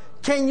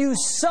 Can you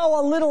sow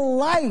a little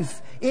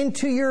life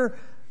into your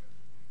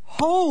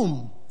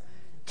home?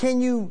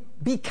 Can you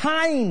be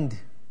kind?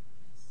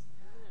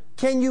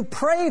 Can you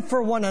pray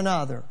for one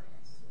another?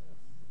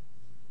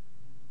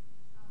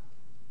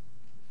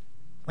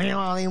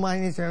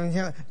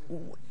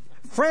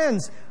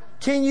 Friends,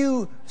 can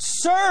you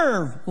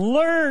serve?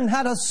 Learn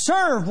how to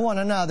serve one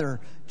another.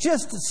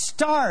 Just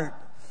start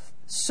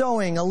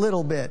sowing a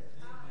little bit.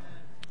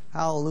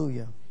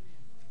 Hallelujah.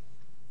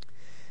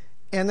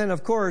 And then,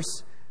 of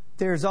course,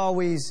 there's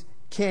always,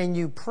 can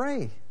you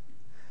pray?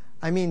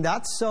 I mean,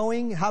 that's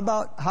sowing. How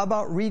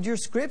about read your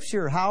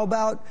scripture? How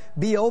about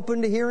be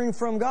open to hearing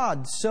from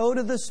God? Sow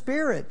to the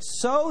Spirit.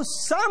 Sow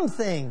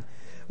something.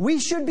 We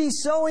should be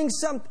sowing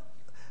something.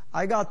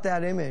 I got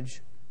that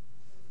image.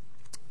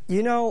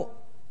 You know,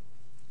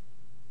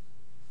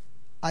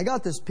 I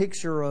got this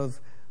picture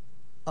of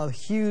a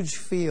huge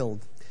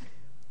field.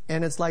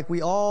 And it's like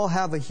we all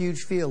have a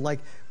huge field. Like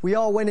we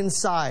all went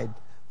inside.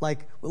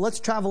 Like, well,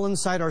 let's travel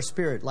inside our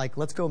spirit. Like,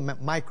 let's go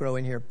micro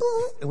in here.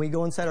 And we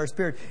go inside our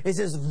spirit. It's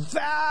this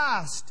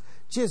vast,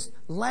 just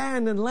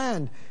land and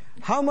land.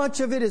 How much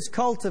of it is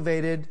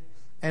cultivated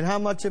and how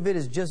much of it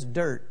is just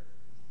dirt?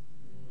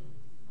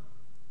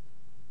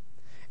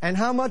 And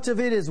how much of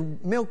it is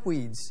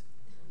milkweeds?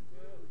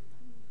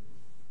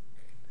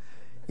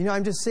 You know,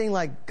 I'm just saying,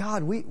 like,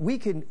 God, we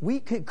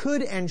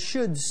could and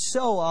should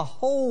sow a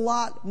whole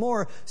lot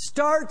more.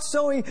 Start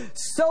sowing,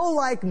 sow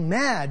like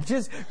mad.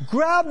 Just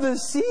grab the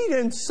seed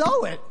and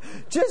sow it.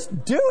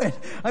 Just do it.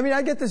 I mean,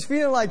 I get this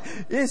feeling like,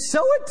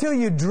 sow it till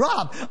you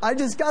drop. I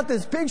just got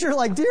this picture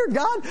like, dear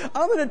God,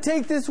 I'm going to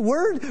take this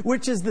word,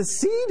 which is the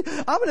seed.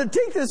 I'm going to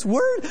take this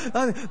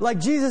word, like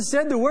Jesus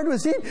said, the word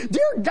was seed.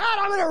 Dear God,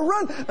 I'm going to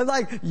run.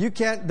 Like, you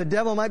can't, the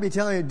devil might be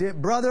telling you,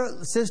 brother,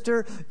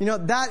 sister, you know,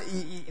 that,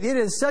 it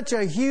is such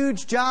a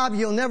huge job,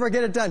 you'll never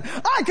get it done.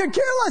 I could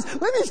care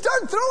less. Let me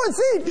start throwing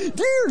seed.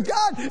 Dear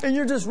God. And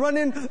you're just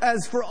running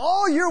as for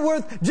all you're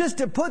worth just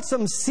to put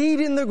some seed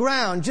in the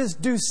ground. Just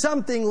do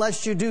something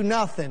lest you do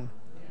nothing.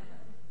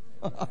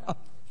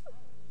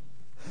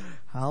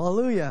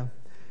 Hallelujah.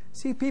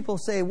 See, people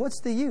say, what's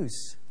the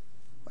use?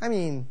 I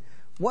mean,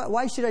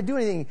 why should I do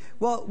anything?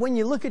 Well, when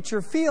you look at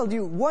your field,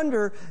 you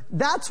wonder,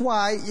 that's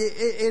why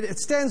it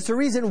stands to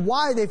reason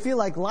why they feel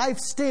like life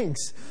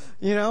stinks,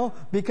 you know,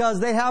 because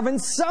they haven't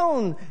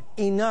sown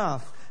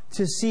enough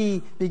to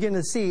begin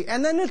to see.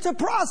 And then it's a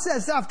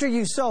process after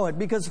you sow it,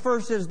 because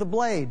first there's the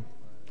blade.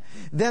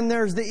 Then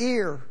there's the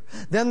ear.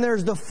 Then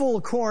there's the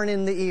full corn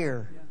in the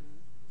ear.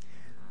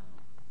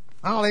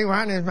 All they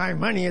want is my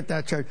money at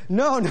that church.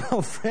 No,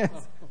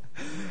 friends.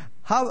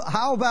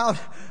 How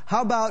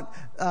about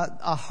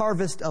a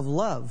harvest of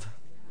love?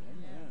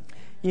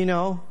 You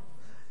know,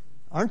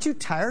 aren't you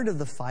tired of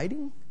the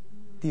fighting,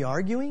 the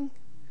arguing?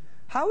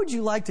 How would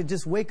you like to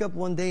just wake up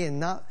one day and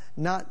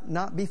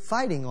not be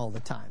fighting all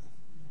the time?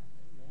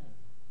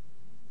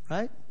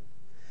 Right?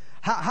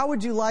 How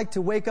would you like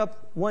to wake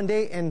up one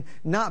day and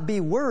not be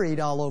worried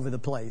all over the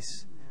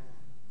place?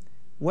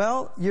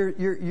 Well,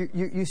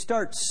 you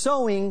start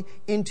sowing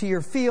into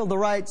your field the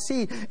right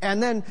seed,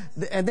 and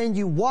then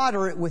you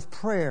water it with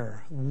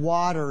prayer.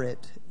 Water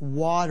it.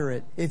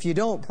 If you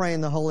don't pray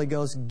in the Holy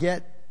Ghost,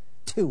 get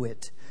to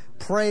it.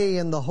 Pray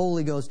in the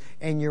Holy Ghost,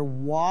 and you're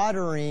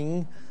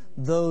watering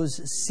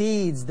those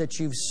seeds that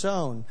you've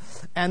sown.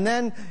 And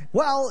then,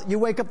 well, you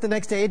wake up the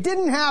next day. It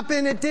didn't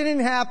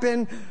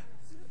happen.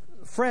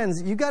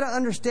 Friends, you got to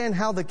understand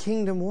how the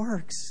kingdom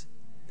works.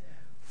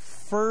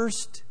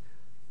 First,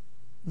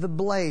 the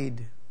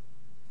blade.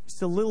 It's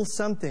a little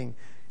something.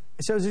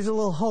 It shows there's a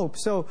little hope.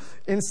 So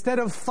instead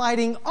of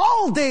fighting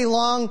all day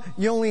long,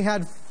 you only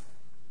had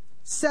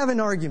 7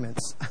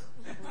 arguments.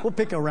 We'll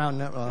pick a round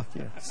number.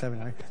 7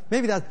 arguments.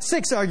 Maybe that's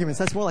 6 arguments.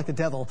 That's more like the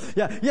devil.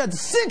 Yeah, you had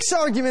 6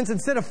 arguments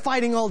instead of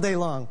fighting all day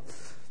long.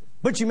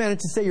 But you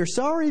managed to say you're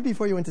sorry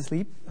before you went to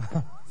sleep.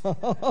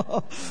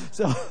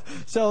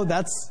 So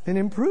that's an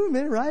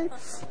improvement, right?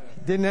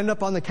 Didn't end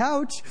up on the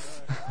couch.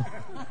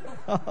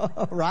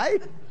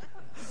 Right?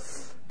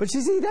 But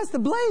you see, that's the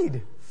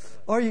blade.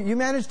 Or you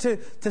managed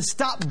to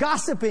stop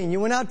gossiping. You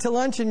went out to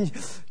lunch and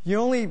you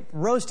only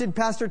roasted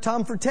Pastor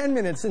Tom for 10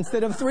 minutes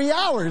instead of 3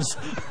 hours.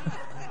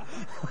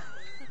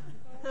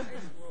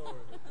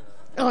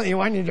 Oh, you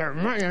wanted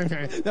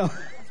to... No.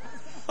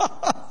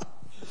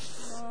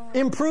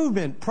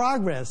 Improvement,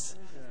 progress.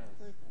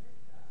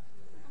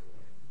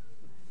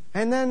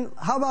 And then,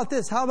 how about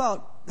this? How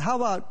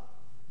about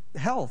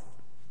health?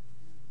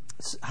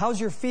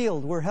 How's your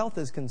field where health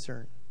is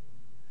concerned?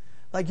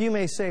 Like you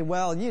may say,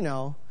 well,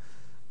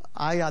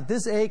 I got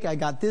this ache, I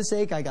got this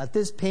ache, I got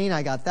this pain,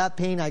 I got that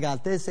pain, I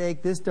got this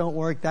ache, this don't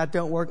work, that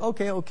don't work.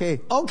 Okay.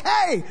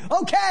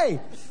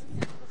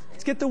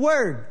 Let's get the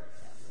word.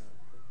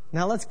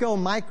 Now let's go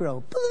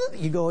micro.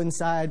 You go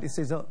inside. It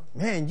says, oh,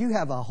 man, you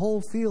have a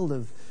whole field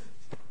of...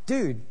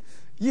 Dude,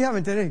 you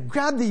haven't done it.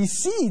 Grab these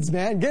seeds,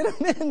 man. Get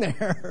them in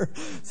there.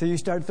 So you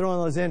start throwing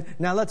those in.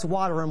 Now let's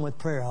water them with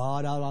prayer. You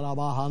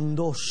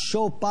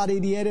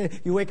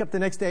wake up the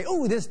next day.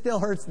 Oh, this still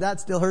hurts.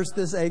 That still hurts.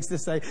 This aches.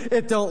 This aches.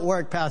 It don't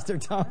work, Pastor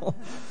Tom.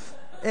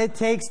 It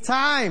takes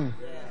time.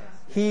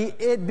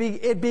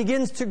 It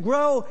begins to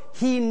grow.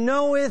 He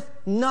knoweth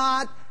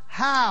not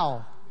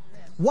how.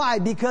 Why?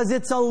 Because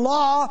it's a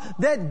law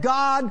that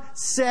God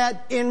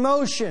set in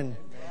motion.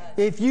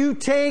 If you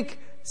take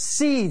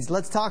seeds,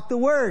 let's talk the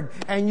word,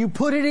 and you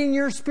put it in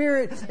your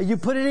spirit, you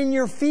put it in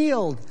your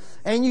field,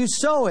 and you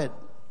sow it.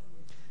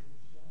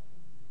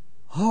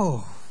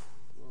 Oh,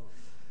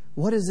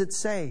 what does it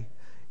say?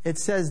 It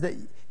says that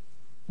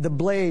the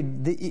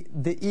blade,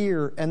 the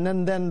ear, and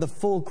then the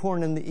full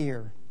corn in the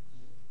ear.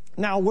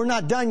 Now, we're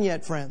not done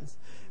yet, friends,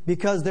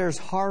 because there's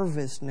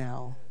harvest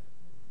now.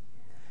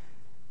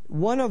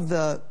 One of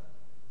the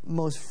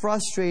most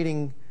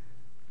frustrating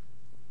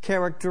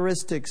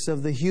characteristics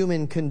of the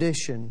human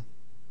condition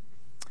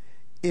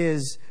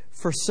is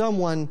for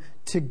someone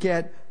to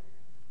get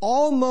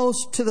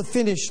almost to the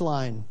finish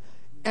line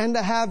and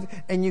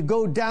you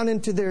go down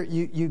into their,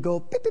 you go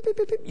beep, beep, beep,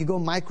 beep, beep, you go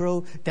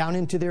micro down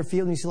into their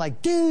field and you're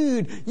like,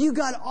 dude, you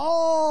got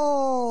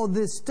all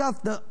this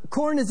stuff. The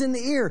corn is in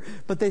the ear.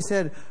 But they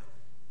said,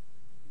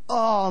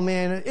 oh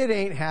man, it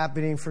ain't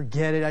happening.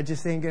 Forget it. I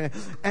just ain't gonna.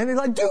 And they're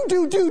like,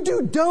 dude,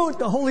 don't.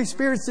 The Holy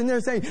Spirit's in there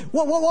saying,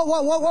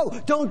 whoa.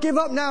 Don't give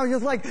up now. You're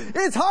like,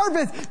 it's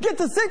harvest. Get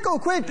the sickle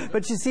quick.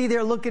 But you see,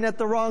 they're looking at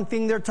the wrong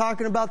thing. They're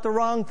talking about the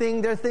wrong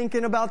thing. They're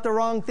thinking about the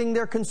wrong thing.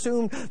 They're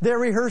consumed. They're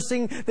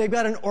rehearsing. They've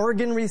got an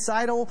organ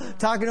recital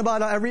talking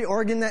about every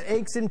organ that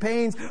aches and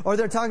pains, or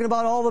they're talking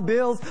about all the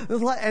bills.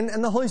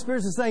 And the Holy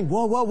Spirit is saying,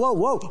 whoa,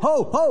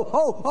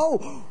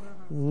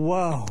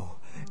 whoa.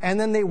 And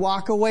then they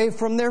walk away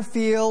from their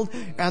field,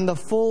 and the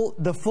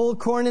full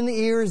corn in the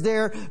ear is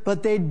there,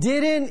 but they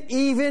didn't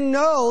even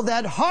know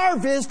that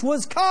harvest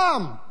was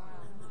come.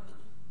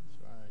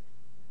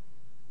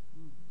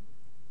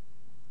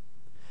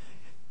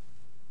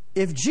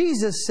 If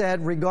Jesus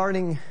said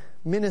regarding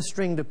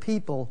ministering to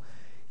people,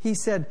 He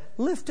said,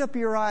 lift up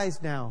your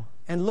eyes now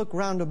and look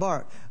round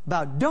about.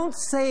 Don't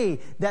say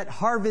that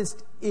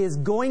harvest is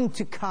going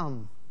to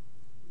come.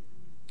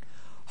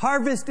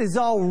 Harvest is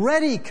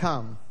already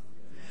come.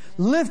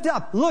 Lift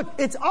up. Look,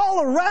 it's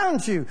all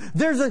around you.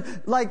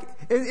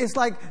 It's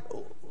like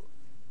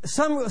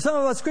some of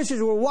us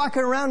Christians were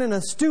walking around in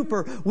a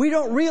stupor. We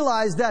don't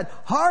realize that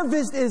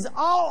harvest is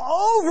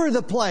all over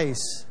the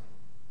place.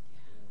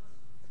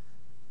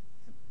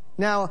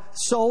 Now,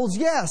 souls,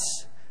 yes.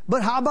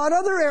 But how about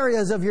other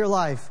areas of your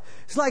life?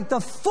 It's like the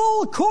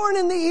full corn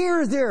in the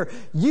ears there.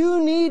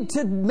 You need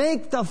to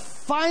make the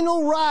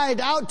final ride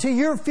out to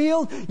your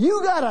field.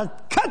 You got to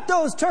cut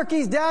those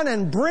turkeys down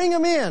and bring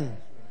them in.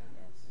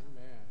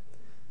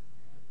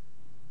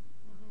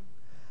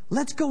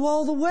 Let's go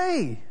all the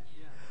way.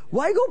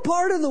 Why go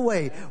part of the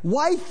way?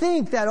 Why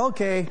think that,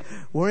 okay,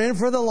 we're in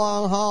for the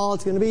long haul.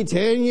 It's going to be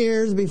 10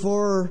 years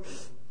before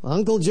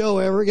Uncle Joe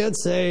ever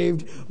gets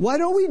saved. Why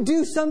don't we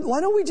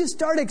just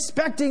start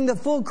expecting the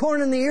full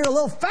corn in the ear a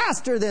little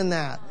faster than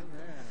that?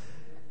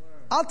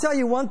 I'll tell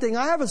you one thing.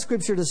 I have a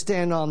scripture to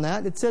stand on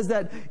that. It says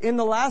that in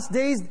the last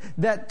days,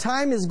 that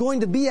time is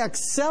going to be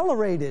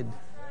accelerated.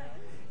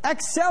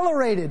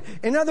 Accelerated.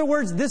 In other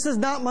words, this is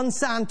not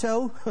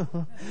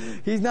Monsanto.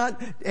 He's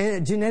not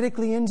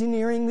genetically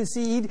engineering the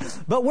seed.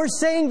 But we're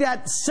saying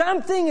that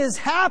something is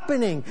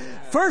happening.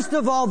 First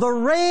of all, the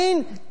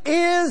rain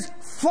is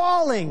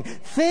falling.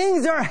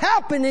 Things are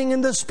happening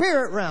in the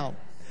spirit realm.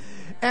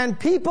 And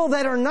people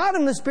that are not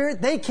in the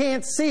spirit, they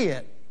can't see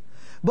it.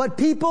 But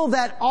people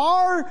that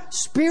are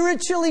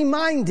spiritually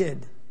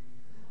minded,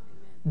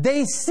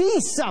 they see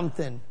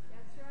something.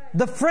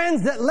 The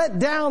friends that let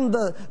down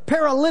the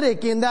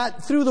paralytic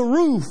through the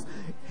roof,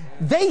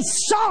 they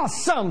saw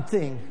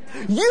something.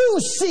 You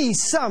see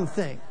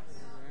something.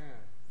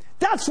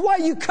 That's why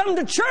you come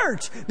to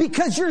church,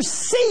 because you're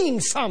seeing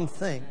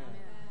something.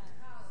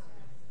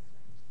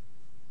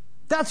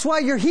 That's why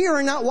you're here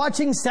and not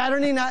watching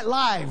Saturday Night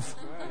Live.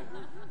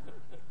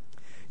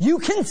 You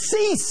can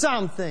see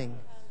something.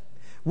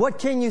 What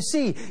can you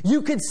see?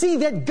 You could see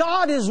that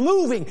God is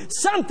moving.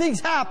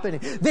 Something's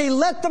happening. They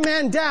let the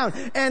man down.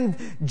 And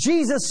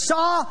Jesus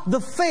saw the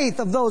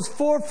faith of those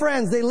 4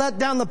 friends. They let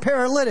down the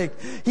paralytic.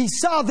 He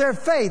saw their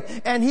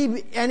faith and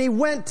he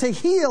went to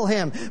heal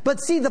him.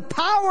 But see, the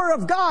power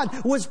of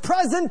God was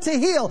present to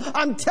heal.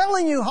 I'm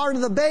telling you, Heart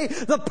of the Bay,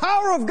 the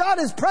power of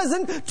God is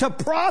present to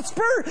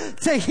prosper,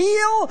 to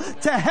heal,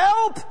 to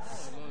help,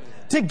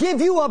 to give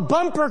you a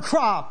bumper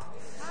crop.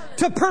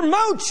 To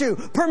promote you.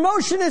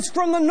 Promotion is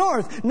from the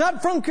north,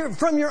 not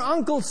from your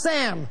Uncle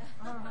Sam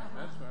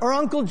or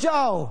Uncle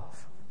Joe.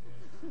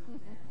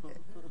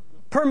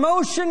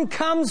 Promotion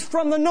comes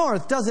from the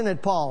north, doesn't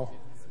it, Paul?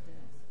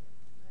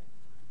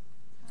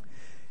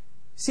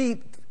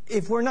 See,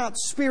 if we're not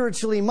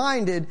spiritually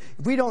minded,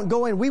 if we don't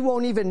go in, we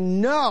won't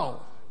even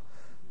know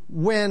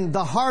when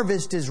the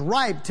harvest is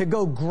ripe to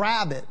go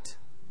grab it.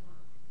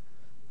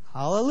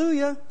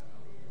 Hallelujah.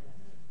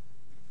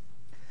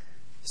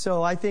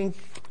 So I think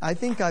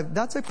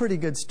that's a pretty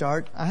good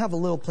start. I have a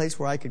little place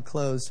where I could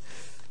close.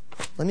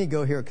 Let me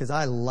go here because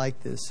I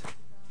like this.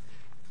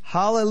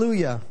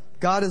 Hallelujah.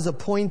 God has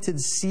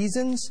appointed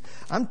seasons.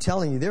 I'm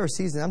telling you, there are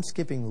seasons. I'm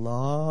skipping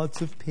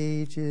lots of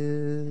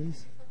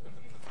pages.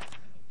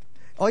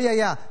 Oh,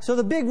 yeah. So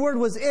the big word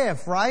was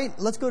if, right?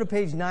 Let's go to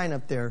page 9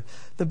 up there.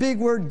 The big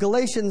word,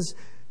 Galatians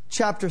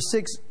chapter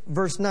 6,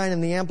 verse 9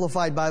 in the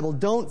Amplified Bible.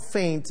 Don't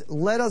faint.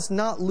 Let us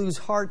not lose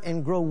heart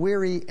and grow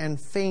weary and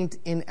faint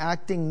in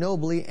acting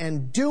nobly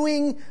and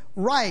doing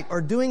right,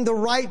 or doing the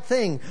right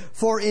thing.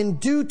 For in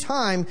due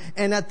time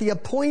and at the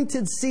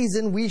appointed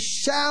season we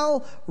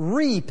shall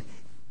reap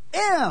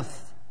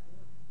if,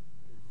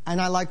 and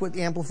I like what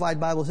the Amplified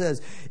Bible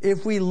says,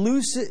 if we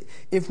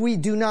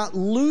do not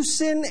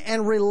loosen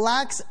and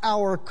relax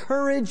our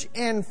courage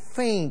and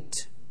faint.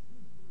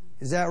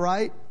 Is that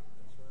right?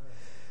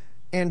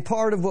 And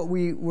part of what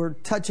we were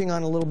touching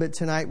on a little bit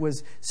tonight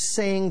was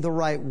saying the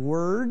right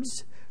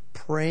words,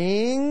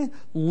 praying,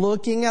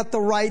 looking at the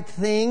right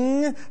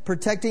thing,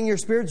 protecting your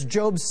spirits.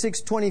 Job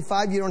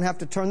 6:25, you don't have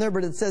to turn there,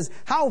 but it says,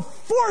 how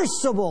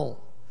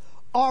forcible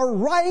are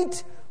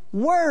right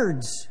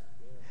words.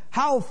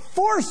 How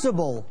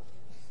forcible.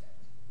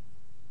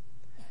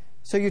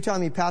 So you're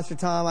telling me, Pastor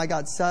Tom, I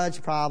got such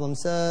a problem.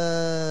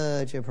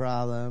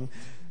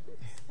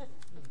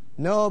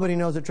 Nobody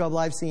knows the trouble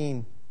I've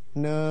seen.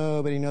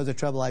 Nobody knows the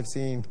trouble I've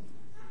seen.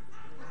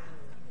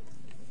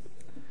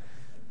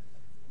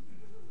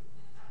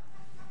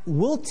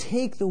 We'll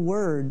take the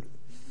word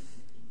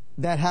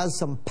that has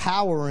some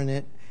power in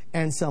it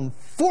and some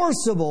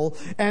forcible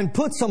and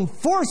put some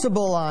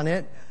forcible on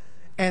it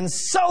and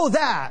sow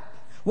that.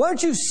 Why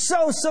don't you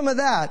sow some of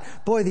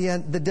that? Boy,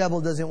 the devil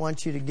doesn't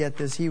want you to get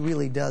this. He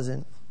really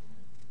doesn't.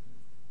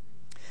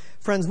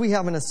 Friends, we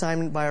have an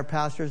assignment by our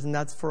pastors, and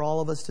that's for all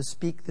of us to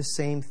speak the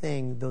same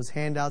thing. Those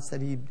handouts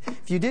that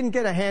if you didn't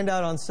get a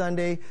handout on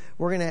Sunday,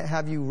 we're going to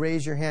have you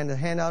raise your hand. A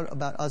handout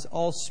about us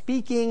all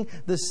speaking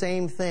the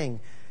same thing.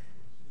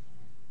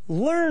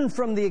 Learn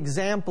from the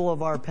example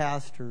of our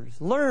pastors.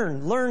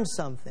 Learn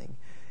something.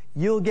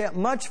 You'll get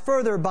much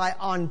further by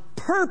on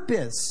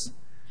purpose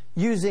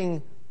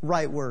using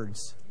right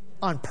words.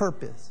 On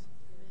purpose.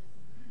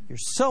 You're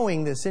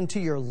sowing this into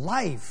your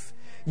life.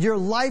 Your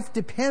life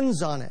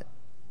depends on it.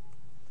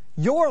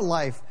 Your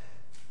life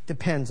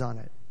depends on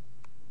it.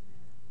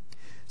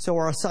 So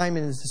our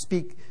assignment is to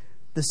speak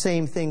the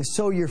same thing.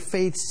 Sow your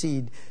faith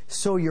seed.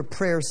 Sow your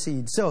prayer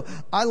seed. So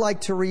I like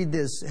to read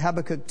this,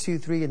 Habakkuk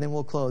 2:3, and then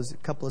we'll close. A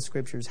couple of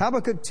scriptures.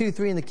 Habakkuk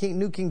 2:3 in the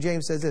New King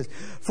James says this: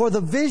 for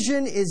the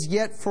vision is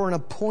yet for an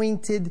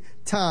appointed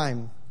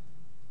time.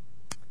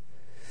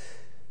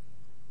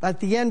 At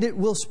the end it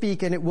will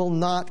speak, and it will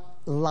not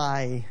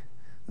lie.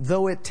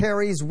 Though it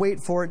tarries, wait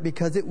for it,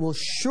 because it will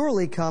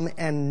surely come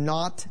and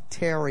not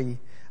tarry.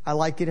 I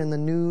like it in the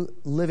New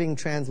Living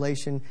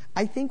Translation.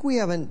 I think we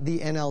have the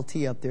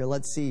NLT up there.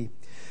 Let's see.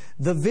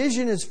 The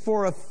vision is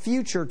for a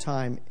future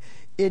time.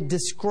 It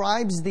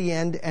describes the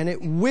end, and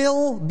it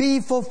will be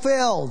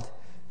fulfilled.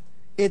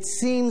 It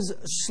seems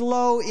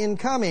slow in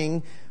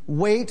coming.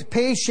 Wait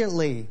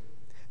patiently.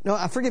 No,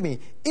 forgive me.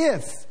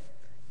 If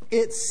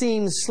it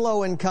seems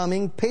slow in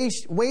coming,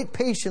 wait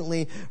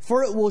patiently,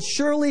 for it will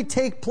surely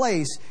take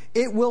place.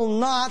 It will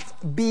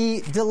not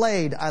be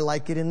delayed. I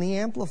like it in the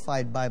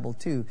Amplified Bible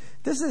too.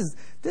 This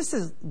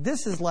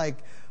is like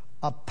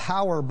a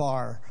power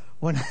bar.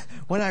 When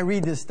I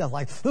read this stuff,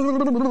 like,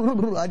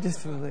 I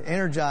just feel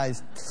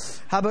energized.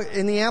 How about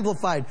in the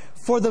Amplified?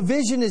 For the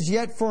vision is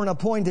yet for an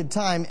appointed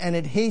time, and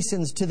it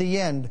hastens to the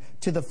end,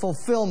 to the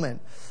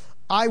fulfillment.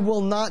 It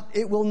will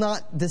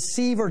not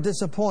deceive or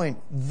disappoint.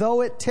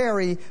 Though it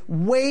tarry,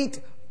 wait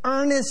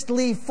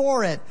earnestly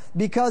for it,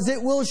 because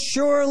it will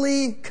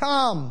surely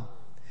come.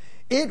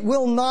 It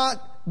will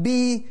not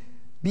be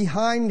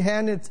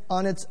behindhand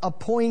on its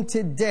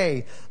appointed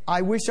day.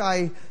 I wish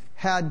I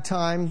had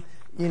time,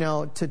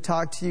 to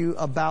talk to you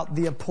about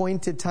the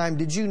appointed time.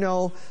 Did you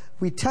know,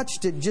 we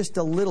touched it just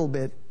a little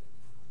bit,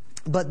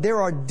 but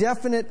there are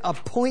definite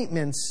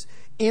appointments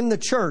in the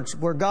church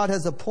where God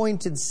has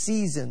appointed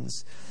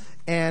seasons.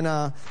 And,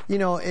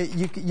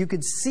 you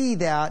could see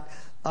that,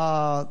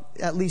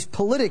 at least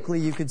politically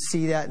you could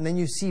see that, and then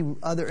you see in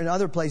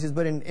other places.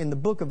 But in the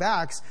book of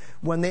Acts,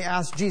 when they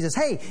asked Jesus,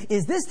 hey,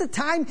 is this the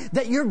time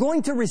that you're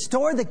going to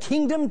restore the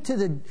kingdom to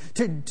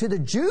the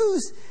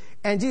Jews?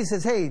 And Jesus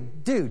says, hey,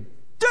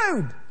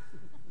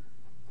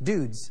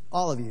 dudes,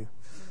 all of you,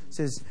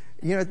 says,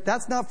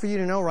 that's not for you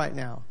to know right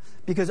now.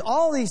 Because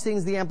all these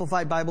things the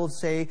Amplified Bible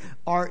say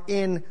are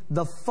in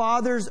the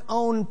Father's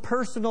own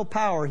personal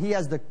power. He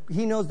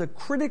knows the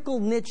critical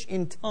niche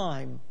in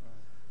time.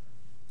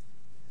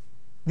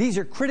 These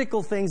are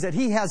critical things that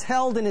He has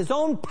held in His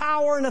own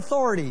power and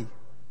authority.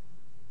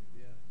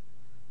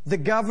 The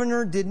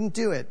governor didn't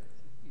do it.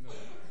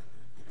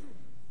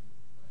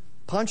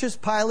 Pontius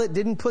Pilate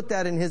didn't put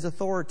that in his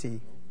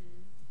authority.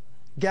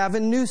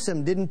 Gavin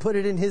Newsom didn't put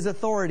it in his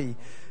authority.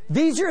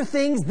 These are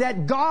things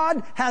that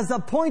God has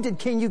appointed.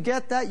 Can you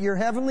get that? Your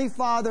Heavenly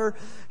Father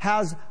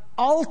has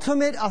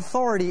ultimate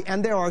authority,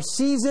 and there are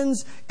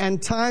seasons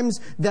and times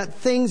that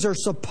things are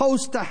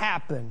supposed to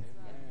happen.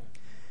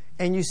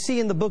 And you see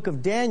in the book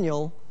of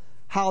Daniel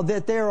how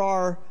that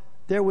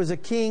there was a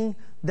king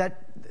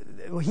that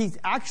he's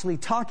actually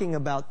talking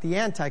about the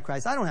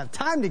Antichrist. I don't have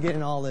time to get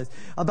in all this.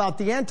 About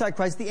the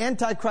Antichrist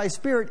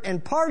spirit.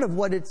 And part of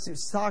what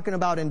it's talking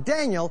about in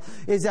Daniel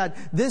is that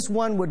this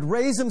one would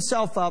raise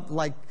himself up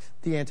like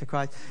the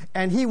Antichrist.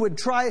 And he would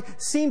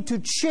seem to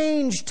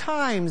change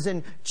times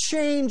and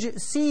change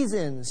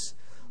seasons.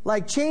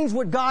 Like change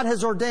what God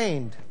has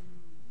ordained.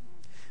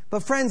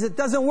 But friends, it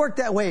doesn't work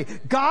that way.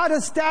 God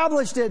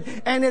established it,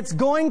 and it's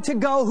going to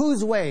go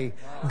whose way?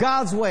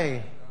 God's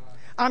way.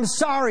 I'm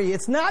sorry,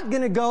 it's not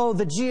going to go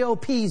the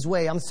GOP's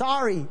way. I'm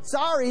sorry.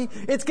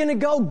 It's going to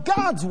go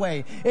God's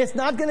way. It's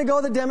not going to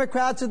go the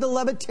Democrats or the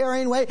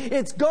Libertarian way.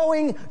 It's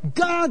going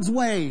God's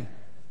way.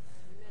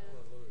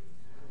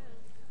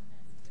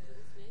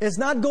 It's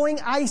not going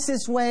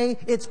ISIS way.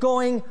 It's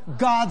going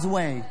God's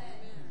way.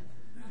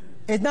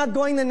 It's not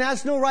going the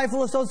National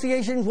Rifle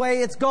Association's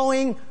way. It's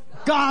going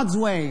God's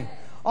way.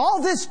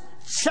 All this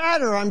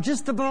chatter, I'm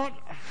just about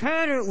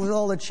had it with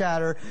all the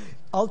chatter.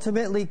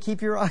 Ultimately,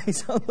 keep your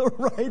eyes on the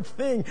right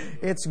thing.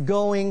 It's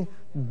going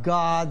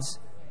God's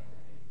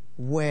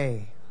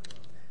way.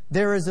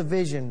 There is a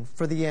vision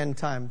for the end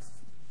time,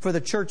 for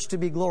the church to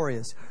be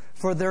glorious,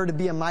 for there to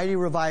be a mighty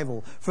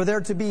revival, for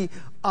there to be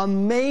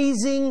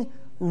amazing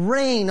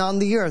reign on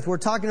the earth. We're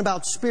talking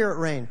about spirit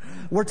reign.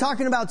 We're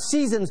talking about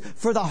seasons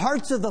for the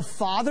hearts of the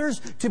fathers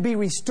to be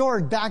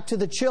restored back to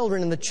the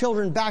children and the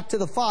children back to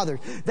the fathers.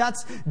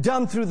 That's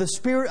done through the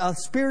spirit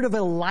of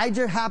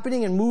Elijah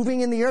happening and moving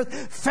in the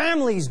earth.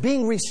 Families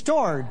being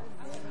restored.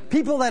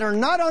 People that are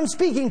not on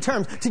speaking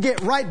terms to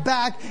get right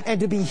back and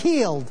to be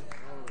healed.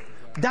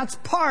 That's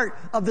part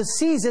of the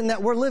season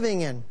that we're living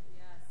in.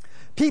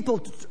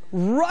 People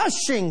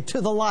rushing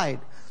to the light.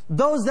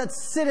 Those that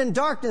sit in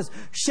darkness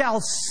shall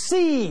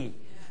see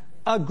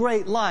a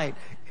great light.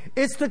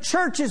 It's the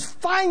church's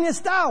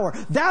finest hour.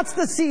 That's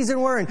the season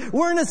we're in.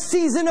 We're in a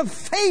season of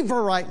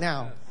favor right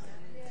now.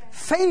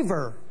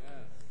 Favor.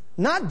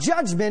 Not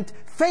judgment,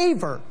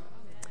 favor.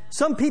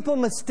 Some people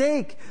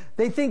mistake.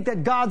 They think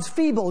that God's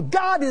feeble.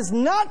 God is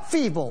not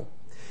feeble.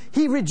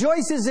 He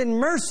rejoices in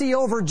mercy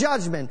over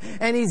judgment.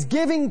 And He's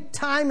giving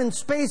time and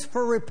space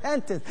for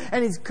repentance.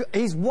 And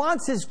He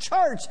wants His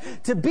church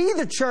to be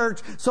the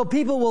church so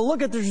people will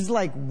look at this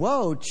like,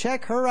 whoa,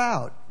 check her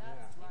out.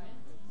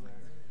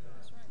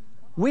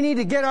 We need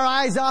to get our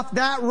eyes off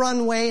that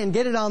runway and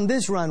get it on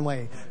this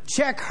runway.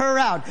 Check her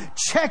out.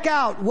 Check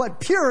out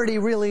what purity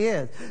really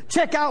is.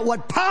 Check out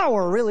what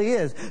power really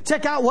is.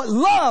 Check out what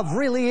love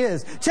really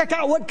is. Check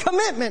out what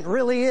commitment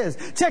really is.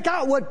 Check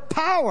out what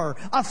power,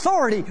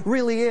 authority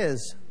really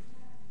is.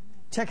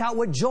 Check out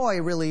what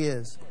joy really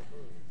is.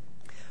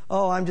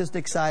 Oh, I'm just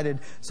excited.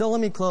 So let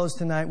me close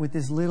tonight with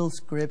this little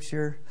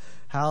scripture.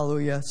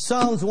 Hallelujah.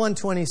 Psalms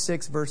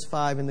 126 verse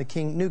 5 in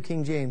the New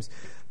King James.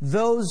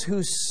 Those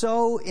who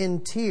sow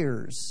in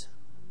tears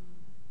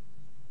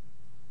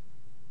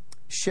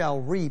shall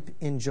reap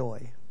in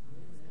joy.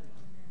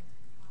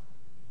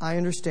 I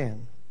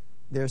understand.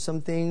 There are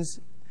some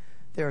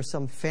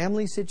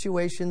family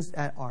situations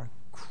that are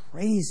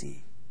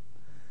crazy.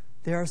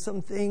 There are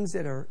some things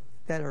that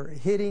are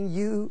hitting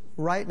you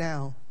right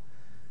now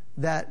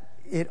that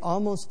it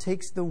almost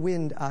takes the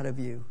wind out of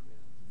you.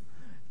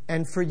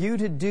 And for you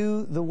to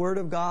do the Word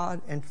of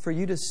God and for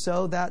you to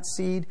sow that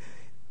seed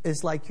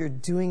is like you're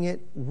doing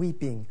it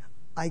weeping.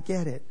 I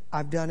get it.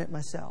 I've done it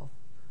myself.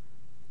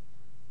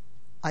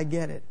 I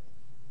get it.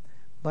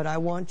 But I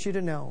want you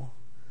to know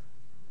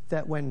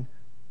that when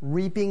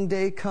reaping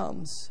day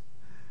comes,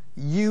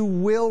 you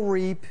will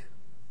reap.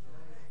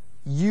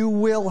 You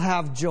will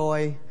have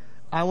joy.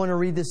 I want to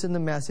read this in the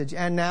Message.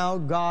 And now,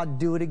 God,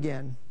 do it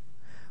again.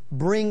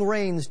 Bring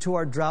rains to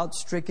our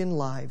drought-stricken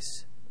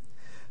lives.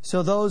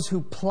 So those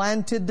who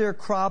planted their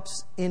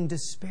crops in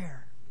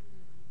despair.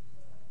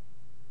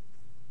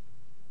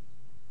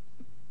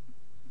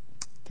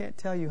 Can't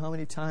tell you how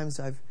many times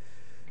I've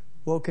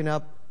woken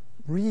up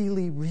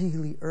really,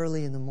 really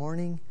early in the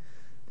morning.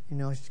 I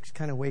just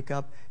kind of wake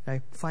up and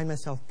I find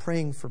myself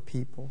praying for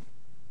people.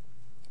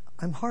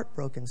 I'm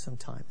heartbroken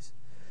sometimes.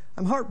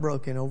 I'm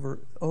heartbroken over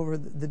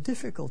the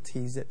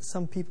difficulties that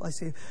some people, I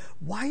say,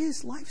 why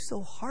is life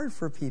so hard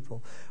for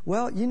people?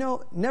 Well,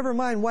 never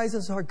mind why is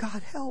it so hard.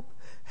 God, help,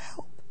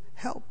 help,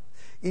 help.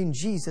 In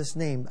Jesus'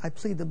 name, I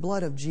plead the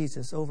blood of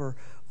Jesus over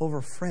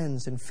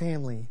friends and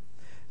family,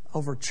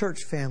 over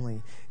church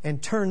family,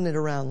 and turn it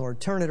around, Lord,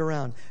 turn it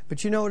around.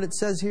 But you know what it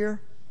says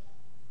here?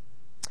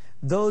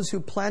 Those who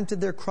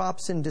planted their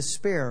crops in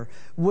despair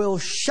will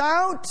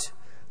shout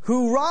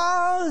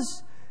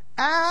hurrahs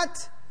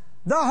at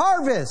the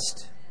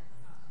harvest.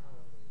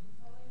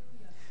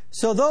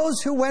 So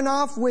those who went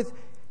off with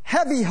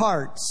heavy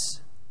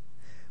hearts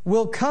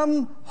will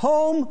come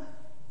home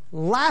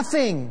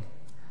laughing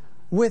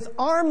with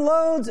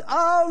armloads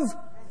of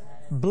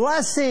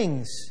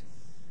blessings.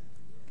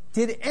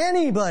 Did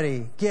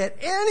anybody get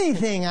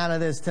anything out of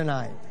this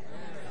tonight?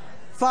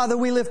 Father,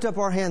 we lift up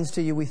our hands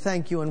to you. We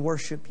thank you and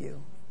worship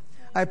you.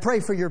 I pray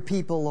for your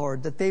people,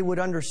 Lord, that they would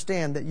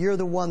understand that you're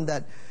the one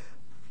that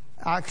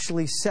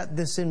actually set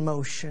this in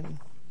motion.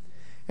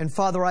 And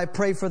Father, I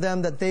pray for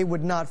them that they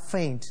would not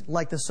faint.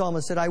 Like the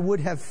psalmist said, I would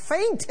have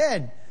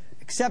fainted,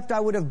 except I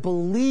would have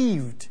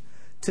believed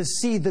to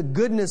see the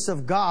goodness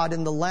of God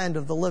in the land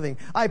of the living.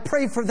 I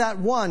pray for that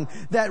one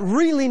that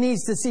really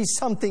needs to see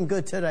something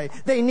good today.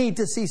 They need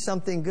to see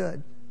something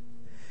good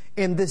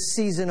in this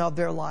season of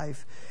their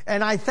life.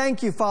 And I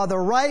thank you, Father,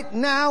 right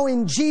now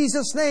in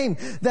Jesus' name,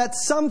 that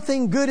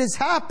something good is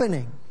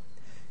happening.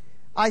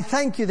 I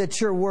thank you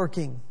that you're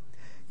working.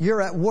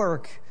 You're at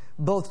work,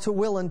 both to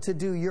will and to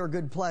do your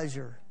good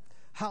pleasure.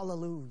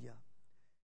 Hallelujah.